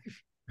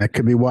life. That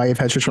could be why you've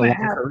had such a long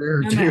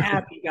career. I'm a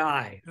happy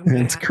guy.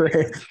 That's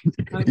great.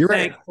 You're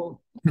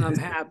thankful. Right. I'm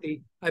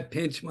happy. I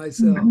pinch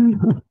myself.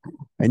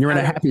 And you're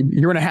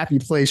in a happy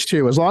place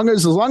too. As long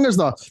as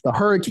the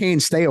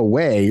hurricanes stay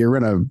away, you're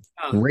in a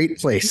great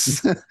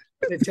place. I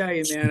tell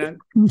you, man,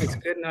 it's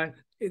good.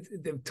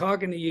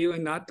 Talking to you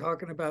and not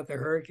talking about the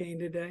hurricane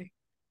today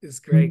is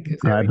great, because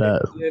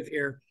live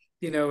here,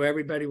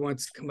 everybody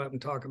wants to come up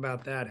and talk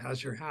about that.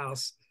 How's your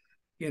house?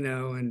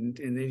 And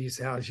then you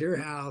say, how's your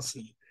house?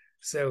 And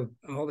so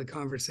all the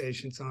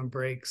conversations on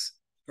breaks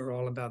are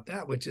all about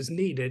that, which is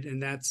needed.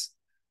 And that's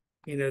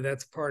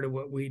part of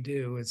what we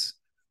do, is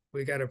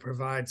we got to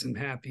provide some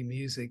happy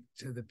music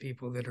to the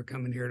people that are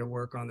coming here to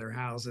work on their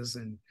houses,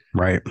 and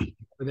right,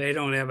 they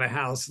don't have a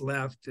house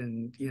left,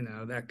 and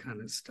that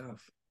kind of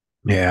stuff.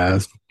 Yeah.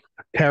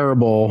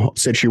 Terrible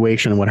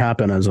situation. What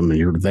happened as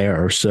you're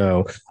there.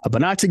 So,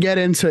 but not to get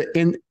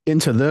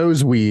into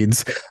those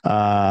weeds.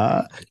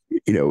 I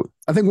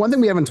think one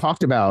thing we haven't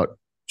talked about,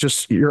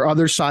 just your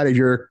other side of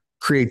your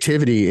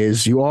creativity,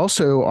 is you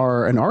also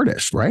are an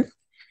artist, right?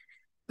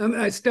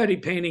 I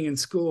studied painting in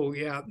school.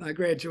 Yeah, I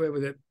graduated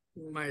with a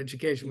my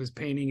education was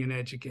painting and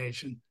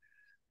education.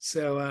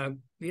 So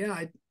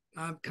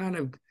I've kind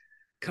of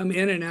come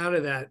in and out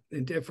of that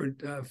in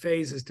different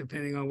phases,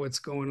 depending on what's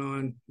going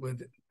on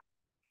with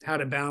how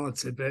to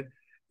balance it. But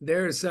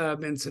there's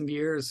been some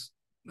years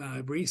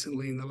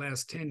recently in the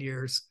last 10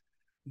 years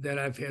that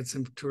I've had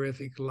some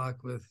terrific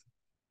luck with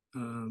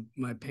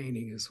my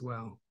painting as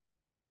well.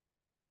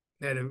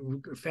 I had a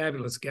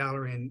fabulous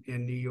gallery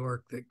in New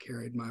York that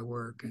carried my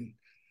work and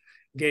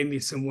gave me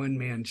some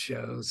one-man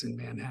shows in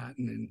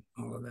Manhattan and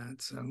all of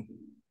that. So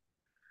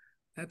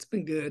that's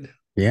been good.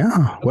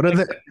 Yeah. What are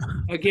the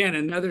again,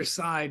 another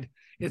side?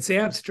 It's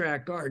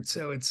abstract art,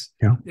 so it's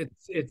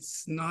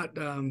not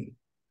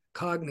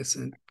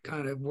cognizant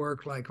kind of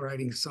work like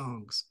writing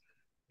songs.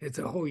 It's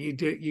a whole you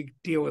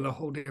deal with a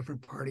whole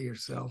different part of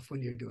yourself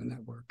when you're doing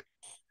that work.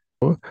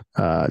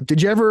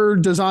 Did you ever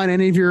design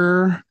any of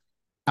your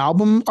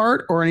album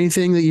art or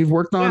anything that you've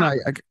worked on?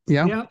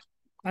 Yeah,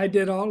 I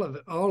did all of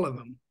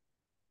them,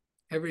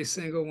 every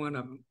single one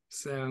of them.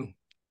 So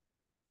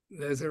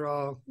those are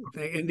all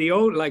in the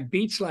old, like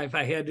Beach Life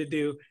I had to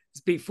do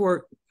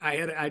before I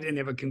didn't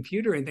have a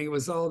computer or anything. It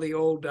was all the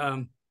old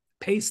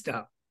paste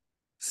up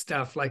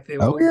stuff, like they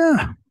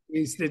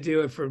used to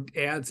do it for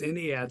ads,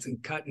 any ads,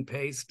 and cut and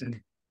paste.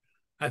 And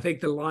I think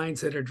the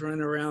lines that are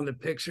drawn around the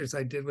pictures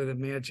I did with a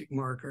magic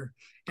marker.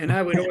 And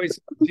I would always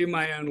do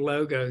my own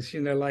logos,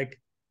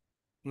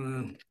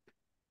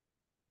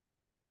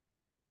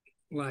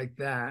 like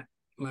that,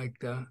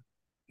 like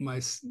my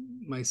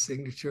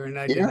signature. And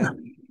I did that.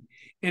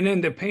 And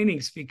then the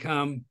paintings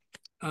become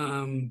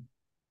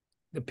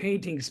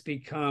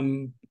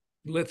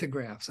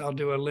lithographs. I'll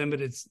do a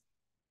limited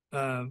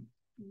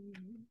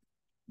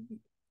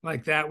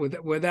like that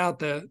without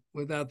the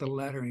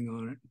lettering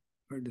on it,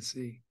 hard to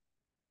see.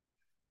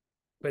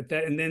 But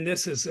that, and then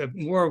this is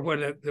more of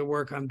what the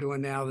work I'm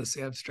doing now. This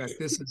abstract.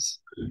 This is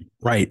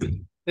right.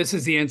 This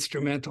is the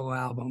instrumental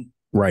album.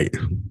 Right.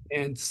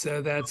 And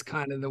so that's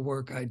kind of the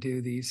work I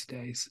do these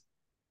days.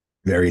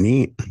 Very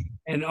neat.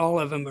 And all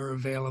of them are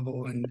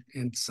available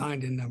in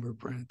signed and numbered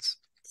prints.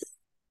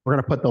 We're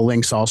going to put the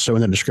links also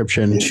in the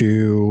description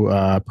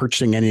to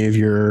purchasing any of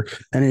your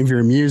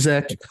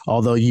music.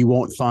 Although you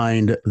won't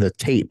find the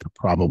tape,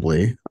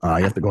 probably. You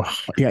have to go.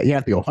 Yeah, you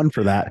have to go hunt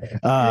for that.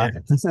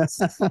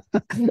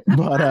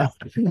 But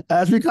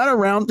as we kind of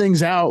round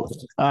things out,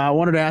 I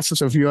wanted to ask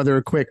us a few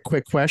other quick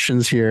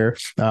questions here.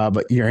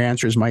 But your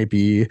answers might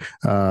be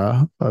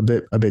a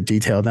bit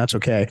detailed. That's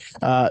okay.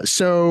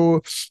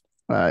 So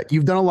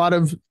you've done a lot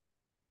of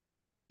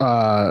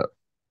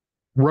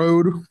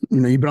road,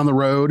 you've been on the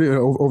road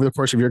over the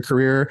course of your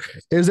career.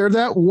 Is there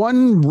that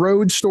one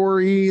road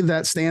story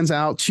that stands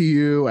out to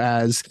you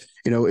as,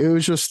 it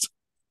was just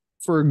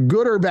for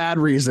good or bad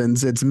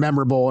reasons, it's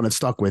memorable and it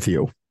stuck with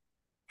you?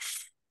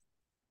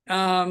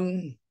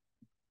 When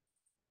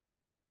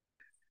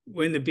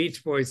the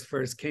Beach Boys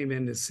first came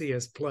in to see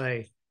us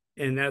play,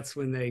 and that's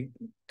when they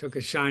took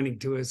a shining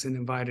to us and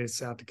invited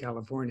us out to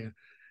California.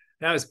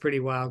 That was pretty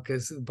wild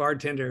because the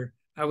bartender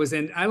I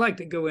like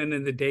to go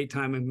in the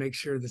daytime and make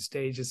sure the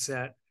stage is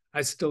set.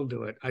 I still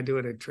do it. I do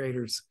it at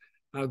Traders.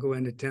 I'll go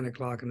in at 10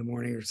 o'clock in the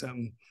morning or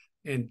something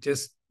and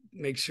just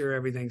make sure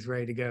everything's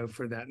ready to go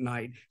for that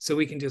night. So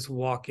we can just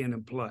walk in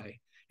and play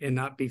and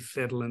not be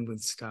fiddling with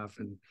stuff.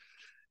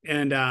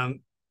 And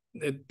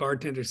the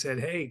bartender said,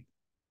 "Hey,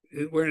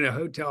 we're in a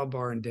hotel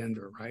bar in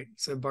Denver, right?"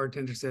 So the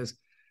bartender says,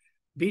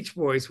 "Beach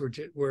Boys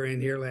were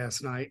in here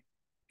last night.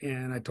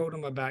 And I told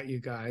them about you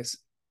guys.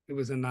 It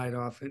was a night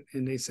off."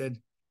 And they said,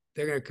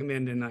 "They're going to come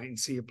in tonight and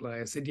see you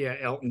play." I said, "Yeah,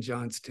 Elton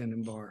John's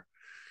Tendon Bar."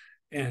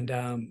 And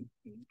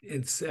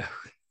so,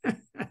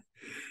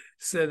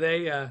 so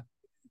they, I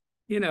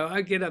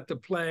get up to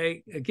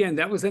play. Again,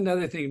 that was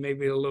another thing that made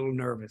me a little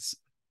nervous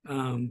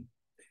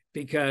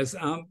because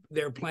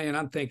they're playing.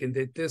 I'm thinking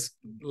that this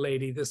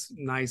lady, this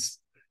nice,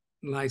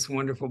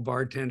 wonderful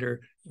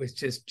bartender was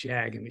just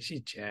jagging me.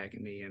 She's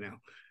jagging me,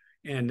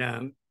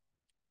 and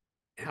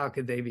how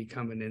could they be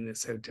coming in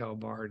this hotel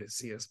bar to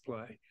see us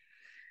play?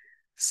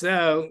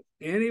 So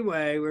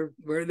anyway,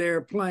 we're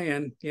there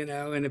playing,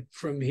 and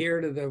from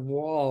here to the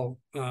wall,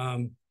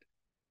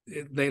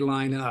 they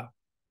line up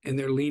and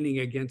they're leaning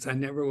against, I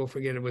never will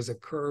forget, it was a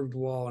curved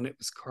wall and it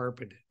was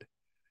carpeted.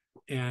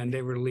 And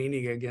they were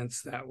leaning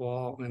against that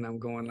wall. And I'm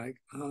going like,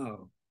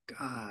 oh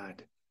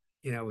God,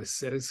 I was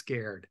so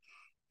scared.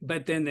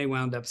 But then they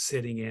wound up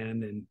sitting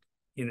in and,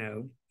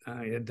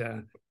 I had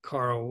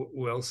Carl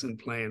Wilson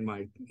playing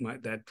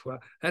that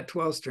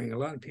 12 string. A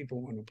lot of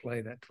people want to play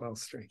that 12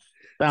 string.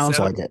 Sounds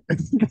like it.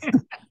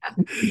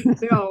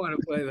 They all want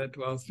to play that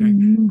 12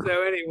 string.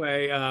 So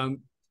anyway,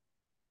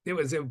 it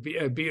was a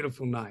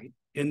beautiful night.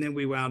 And then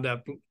we wound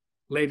up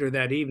later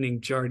that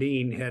evening.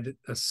 Jardine had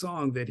a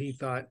song that he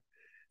thought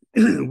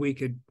we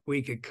could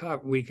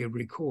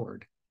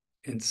record,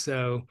 and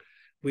so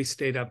we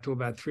stayed up till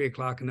about 3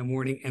 o'clock in the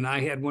morning. And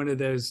I had one of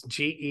those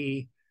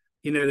GE,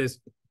 those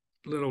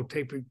little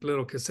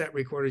cassette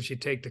recorders you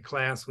take to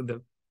class with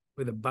the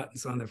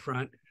buttons on the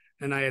front,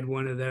 and I had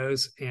one of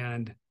those,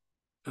 and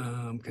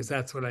because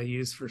that's what I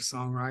use for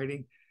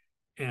songwriting.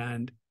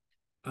 And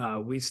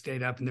we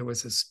stayed up, and there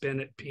was a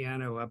spinet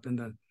piano up in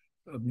the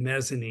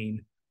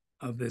mezzanine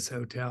of this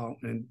hotel,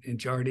 and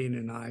Jardine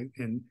and I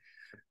and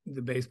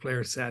the bass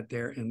player sat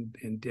there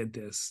and did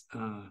this.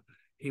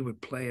 He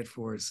would play it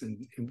for us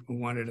and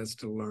wanted us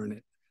to learn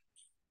it.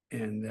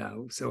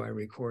 And so I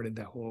recorded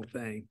the whole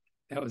thing.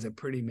 That was a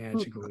pretty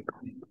magical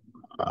evening.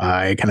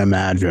 I can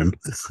imagine.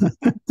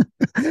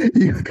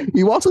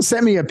 You also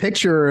sent me a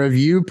picture of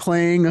you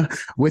playing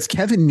with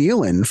Kevin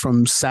Nealon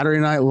from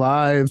Saturday Night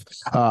Live.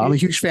 I'm a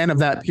huge fan of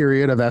that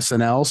period of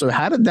SNL. So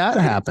how did that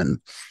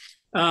happen?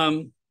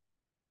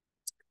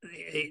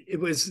 It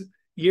was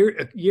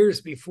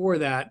years before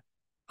that.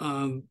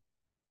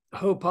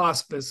 Hope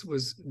Hospice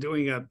was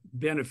doing a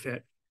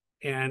benefit,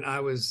 and I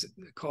was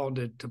called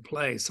to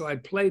play. So I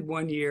played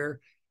 1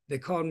 year. They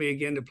called me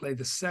again to play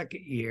the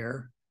second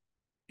year.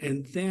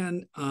 And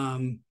then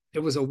it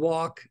was a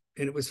walk,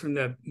 and it was from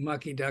the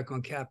Mucky Duck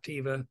on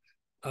Captiva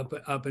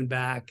up and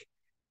back.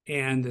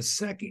 And the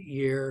second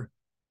year,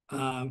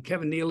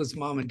 Kevin Nealon's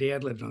mom and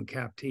dad lived on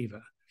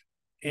Captiva.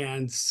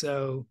 And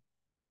so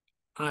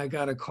I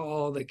got a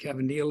call that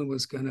Kevin Nealon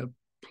was going to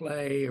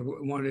play or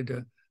wanted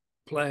to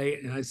play.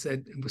 And I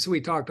said, so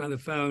we talked on the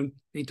phone.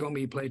 He told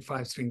me he played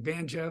 5-string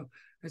banjo.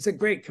 I said,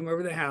 great, come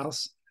over to the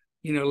house.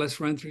 Let's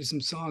run through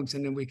some songs,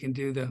 and then we can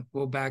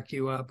we'll back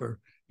you up, or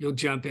you'll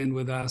jump in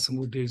with us and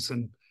we'll do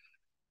some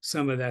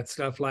of that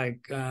stuff.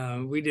 Like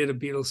we did a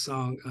Beatles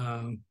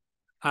song,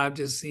 I've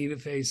just seen a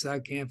face I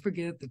can't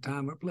forget, the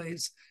time or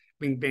place.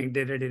 Bing, bang,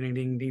 ding, ding,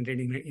 ding, ding,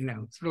 ding.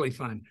 It's really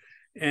fun.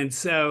 And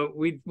so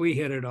we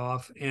hit it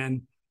off.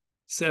 And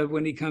so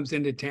when he comes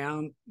into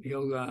town,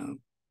 he'll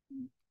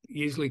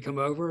usually come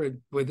over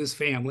with his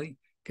family,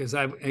 because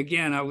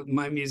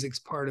my music's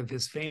part of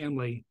his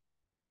family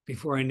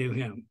before I knew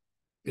him.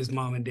 His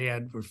mom and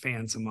dad were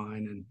fans of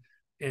mine,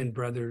 and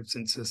brothers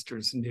and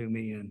sisters knew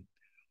me. And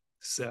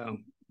so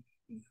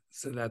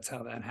that's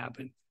how that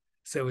happened.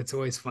 So it's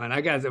always fun. I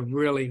got a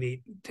really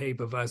neat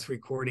tape of us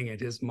recording at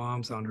his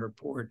mom's on her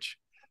porch.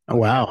 Oh,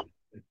 wow.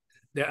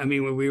 I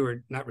mean, when we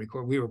were not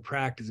recording, we were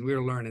practicing, we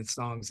were learning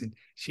songs, and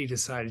she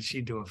decided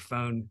she'd do a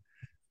phone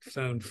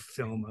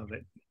film of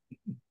it.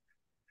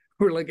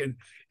 We're looking,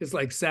 it's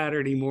like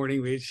Saturday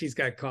morning. She's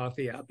got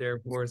coffee out there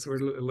for us. We're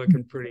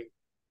looking pretty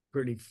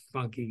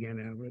funky,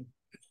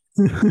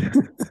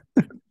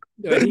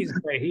 But he's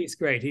great. He's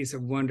great. He's a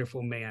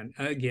wonderful man.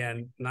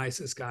 Again,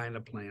 nicest guy on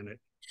the planet.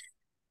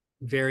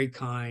 Very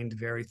kind,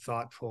 very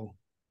thoughtful.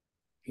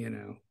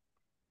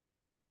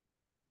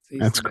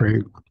 That's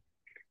great.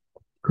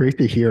 Great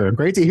to hear.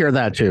 Great to hear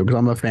that too, because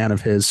I'm a fan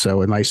of his.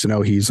 So it's nice to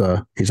know he's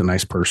a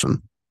nice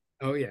person.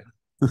 Oh yeah,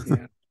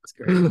 yeah, it's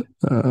great.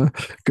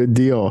 Good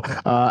deal.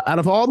 Out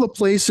of all the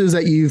places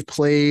that you've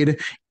played,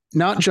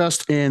 not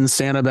just in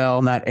Sanibel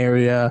in that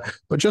area,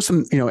 but just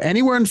in,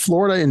 anywhere in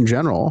Florida in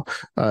general,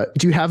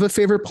 do you have a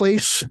favorite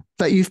place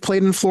that you've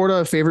played in Florida?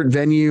 A favorite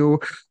venue,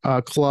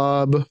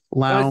 club,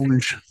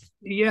 lounge?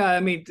 Yeah, I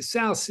mean, the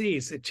South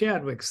Seas, the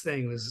Chadwick's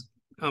thing was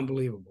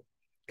unbelievable,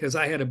 because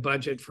I had a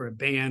budget for a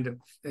band,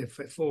 a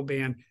full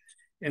band,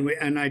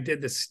 and I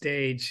did the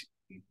stage.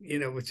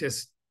 It was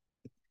just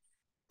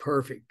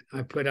perfect.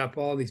 I put up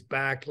all these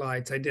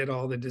backlights. I did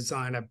all the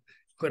design. I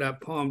put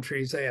up palm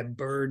trees. I had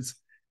birds.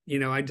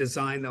 I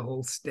designed the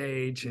whole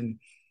stage, and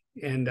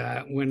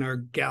when our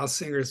gal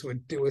singers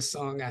would do a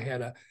song, I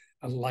had a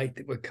light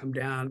that would come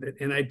down,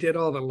 and I did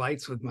all the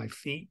lights with my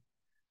feet,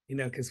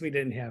 because we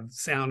didn't have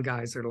sound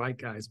guys or light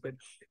guys, but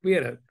we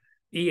had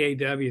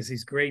EAWs,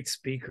 these great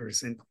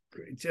speakers, and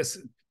just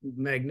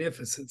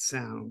magnificent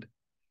sound.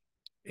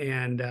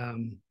 And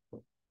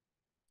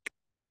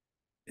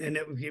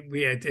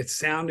it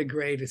sounded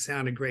great. It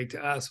sounded great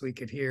to us. We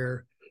could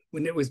hear,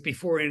 when it was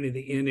before any of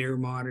the in-ear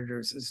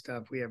monitors and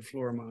stuff, we had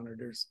floor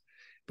monitors,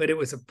 but it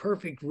was a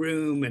perfect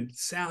room and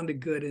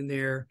sounded good in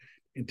there,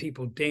 and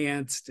people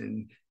danced,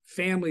 and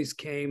families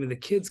came, and the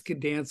kids could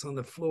dance on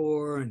the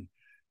floor, and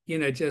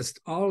just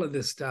all of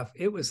this stuff.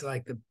 It was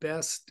like the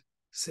best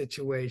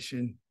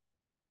situation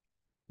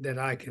that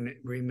I can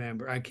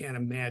remember. I can't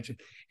imagine.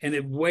 And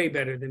it way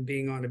better than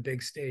being on a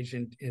big stage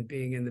and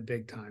being in the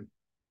big time.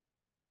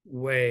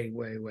 Way,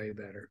 way, way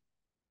better.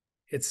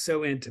 It's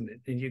so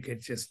intimate, and you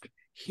could just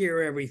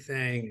hear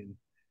everything,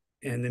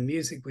 and the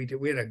music we did.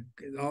 We had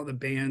all the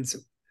bands,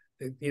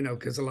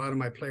 because a lot of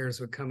my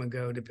players would come and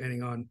go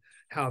depending on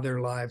how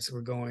their lives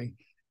were going.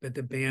 But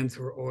the bands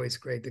were always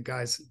great. The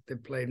guys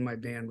that played in my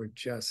band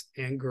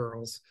and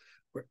girls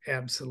were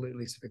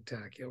absolutely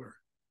spectacular.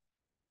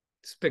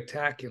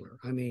 Spectacular.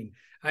 I mean,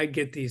 I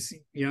get these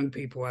young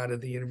people out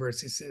of the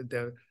university,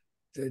 the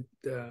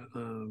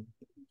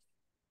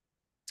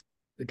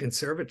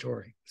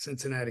conservatory,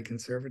 Cincinnati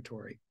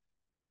Conservatory,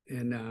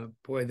 and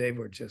boy, they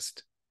were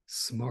just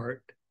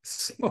smart,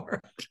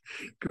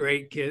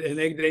 great kid.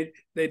 And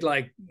they'd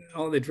like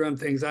all the drum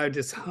things. I would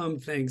just hum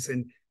things,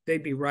 and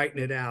they'd be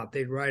writing it out.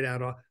 They'd write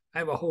out all. I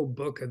have a whole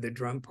book of the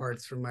drum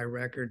parts from my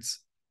records.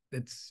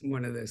 That's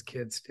one of those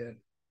kids did.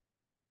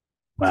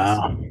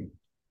 Wow.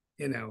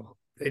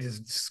 They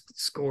just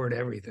scored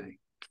everything.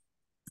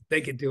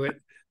 They could do it.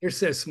 They're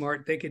so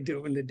smart. They could do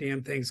it when the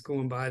damn thing's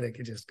going by. They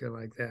could just go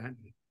like that.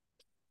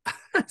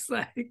 It's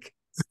like,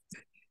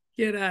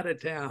 get out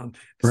of town.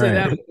 So Right.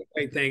 that was a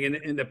great thing.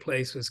 And the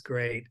place was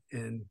great.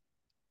 And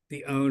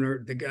the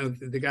owner,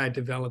 the guy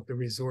developed the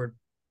resort,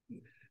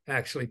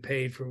 actually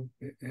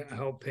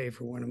helped pay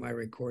for one of my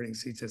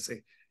recordings. He just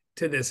say,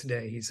 to this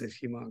day, he's a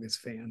humongous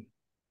fan.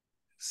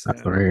 So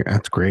That's great.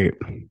 That's great.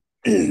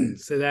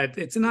 so that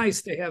it's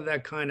nice to have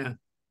that kind of,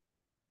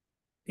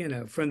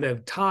 from the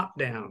top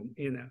down,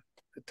 the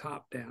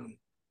top down.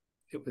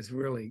 It was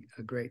really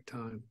a great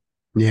time.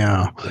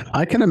 Yeah,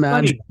 I can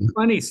imagine.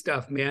 Funny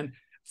stuff, man.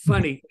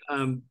 Funny.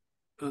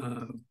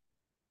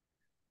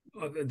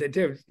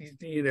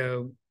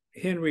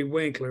 Henry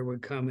Winkler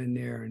would come in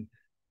there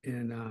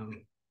and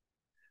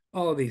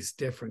all these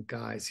different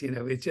guys.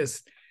 It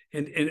just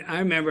and I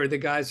remember the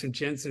guys from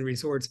Jensen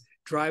Resorts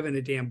driving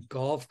a damn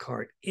golf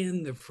cart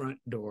in the front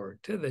door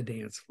to the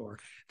dance floor.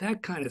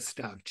 That kind of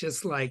stuff.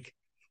 Just like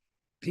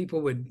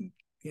people would,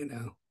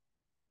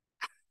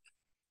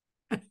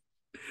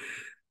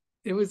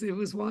 it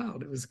was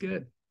wild. It was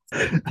good.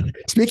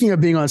 Speaking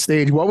of being on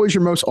stage, what was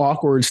your most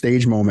awkward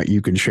stage moment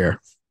you can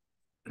share?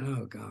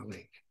 Oh,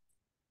 golly.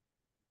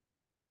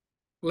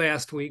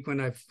 Last week when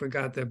I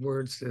forgot the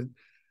words to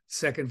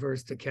second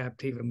verse to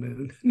Captiva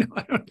Moon. No,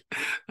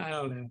 I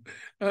don't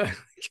know.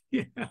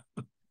 Yeah.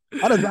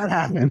 How does that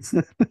happen?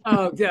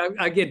 Oh, yeah,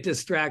 I get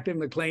distracted.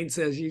 McLean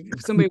says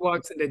if somebody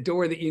walks in the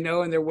door that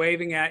and they're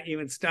waving at you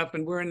and stuff,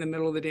 and we're in the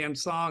middle of the damn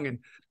song, and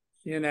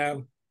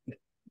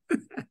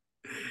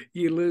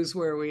you lose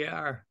where we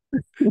are.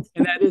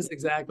 And that is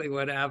exactly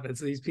what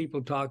happens. These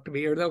people talk to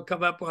me, or they'll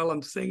come up while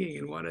I'm singing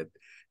and want to,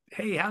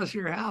 hey, how's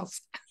your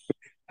house?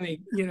 I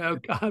mean,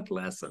 God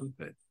bless them,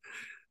 but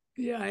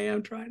yeah, I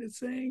am trying to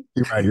sing.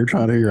 You're right. You're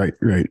trying to. You're right.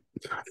 You're right.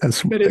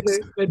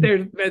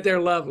 But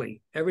they're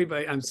lovely.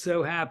 Everybody, I'm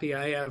so happy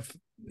I have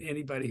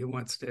anybody who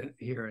wants to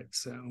hear it.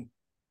 So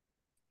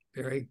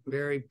very,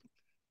 very,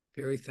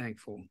 very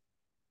thankful.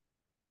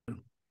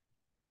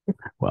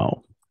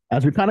 Well,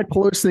 as we kind of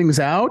close things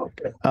out,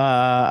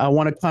 I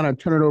want to kind of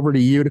turn it over to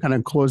you to kind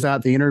of close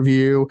out the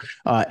interview.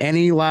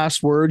 Any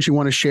last words you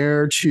want to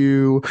share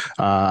to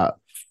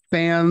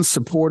fans,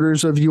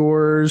 supporters of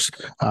yours?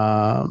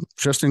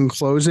 Just in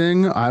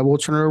closing, I will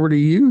turn it over to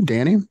you,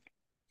 Danny.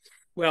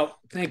 Well,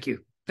 thank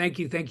you. Thank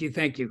you. Thank you.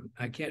 Thank you.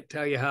 I can't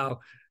tell you how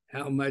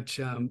much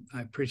I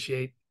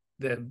appreciate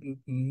the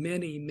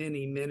many,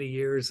 many, many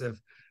years of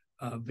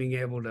being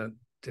able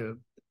to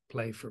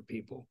play for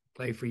people,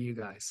 play for you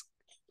guys,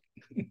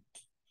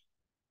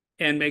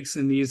 and make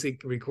some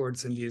music, record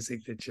some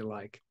music that you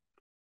like.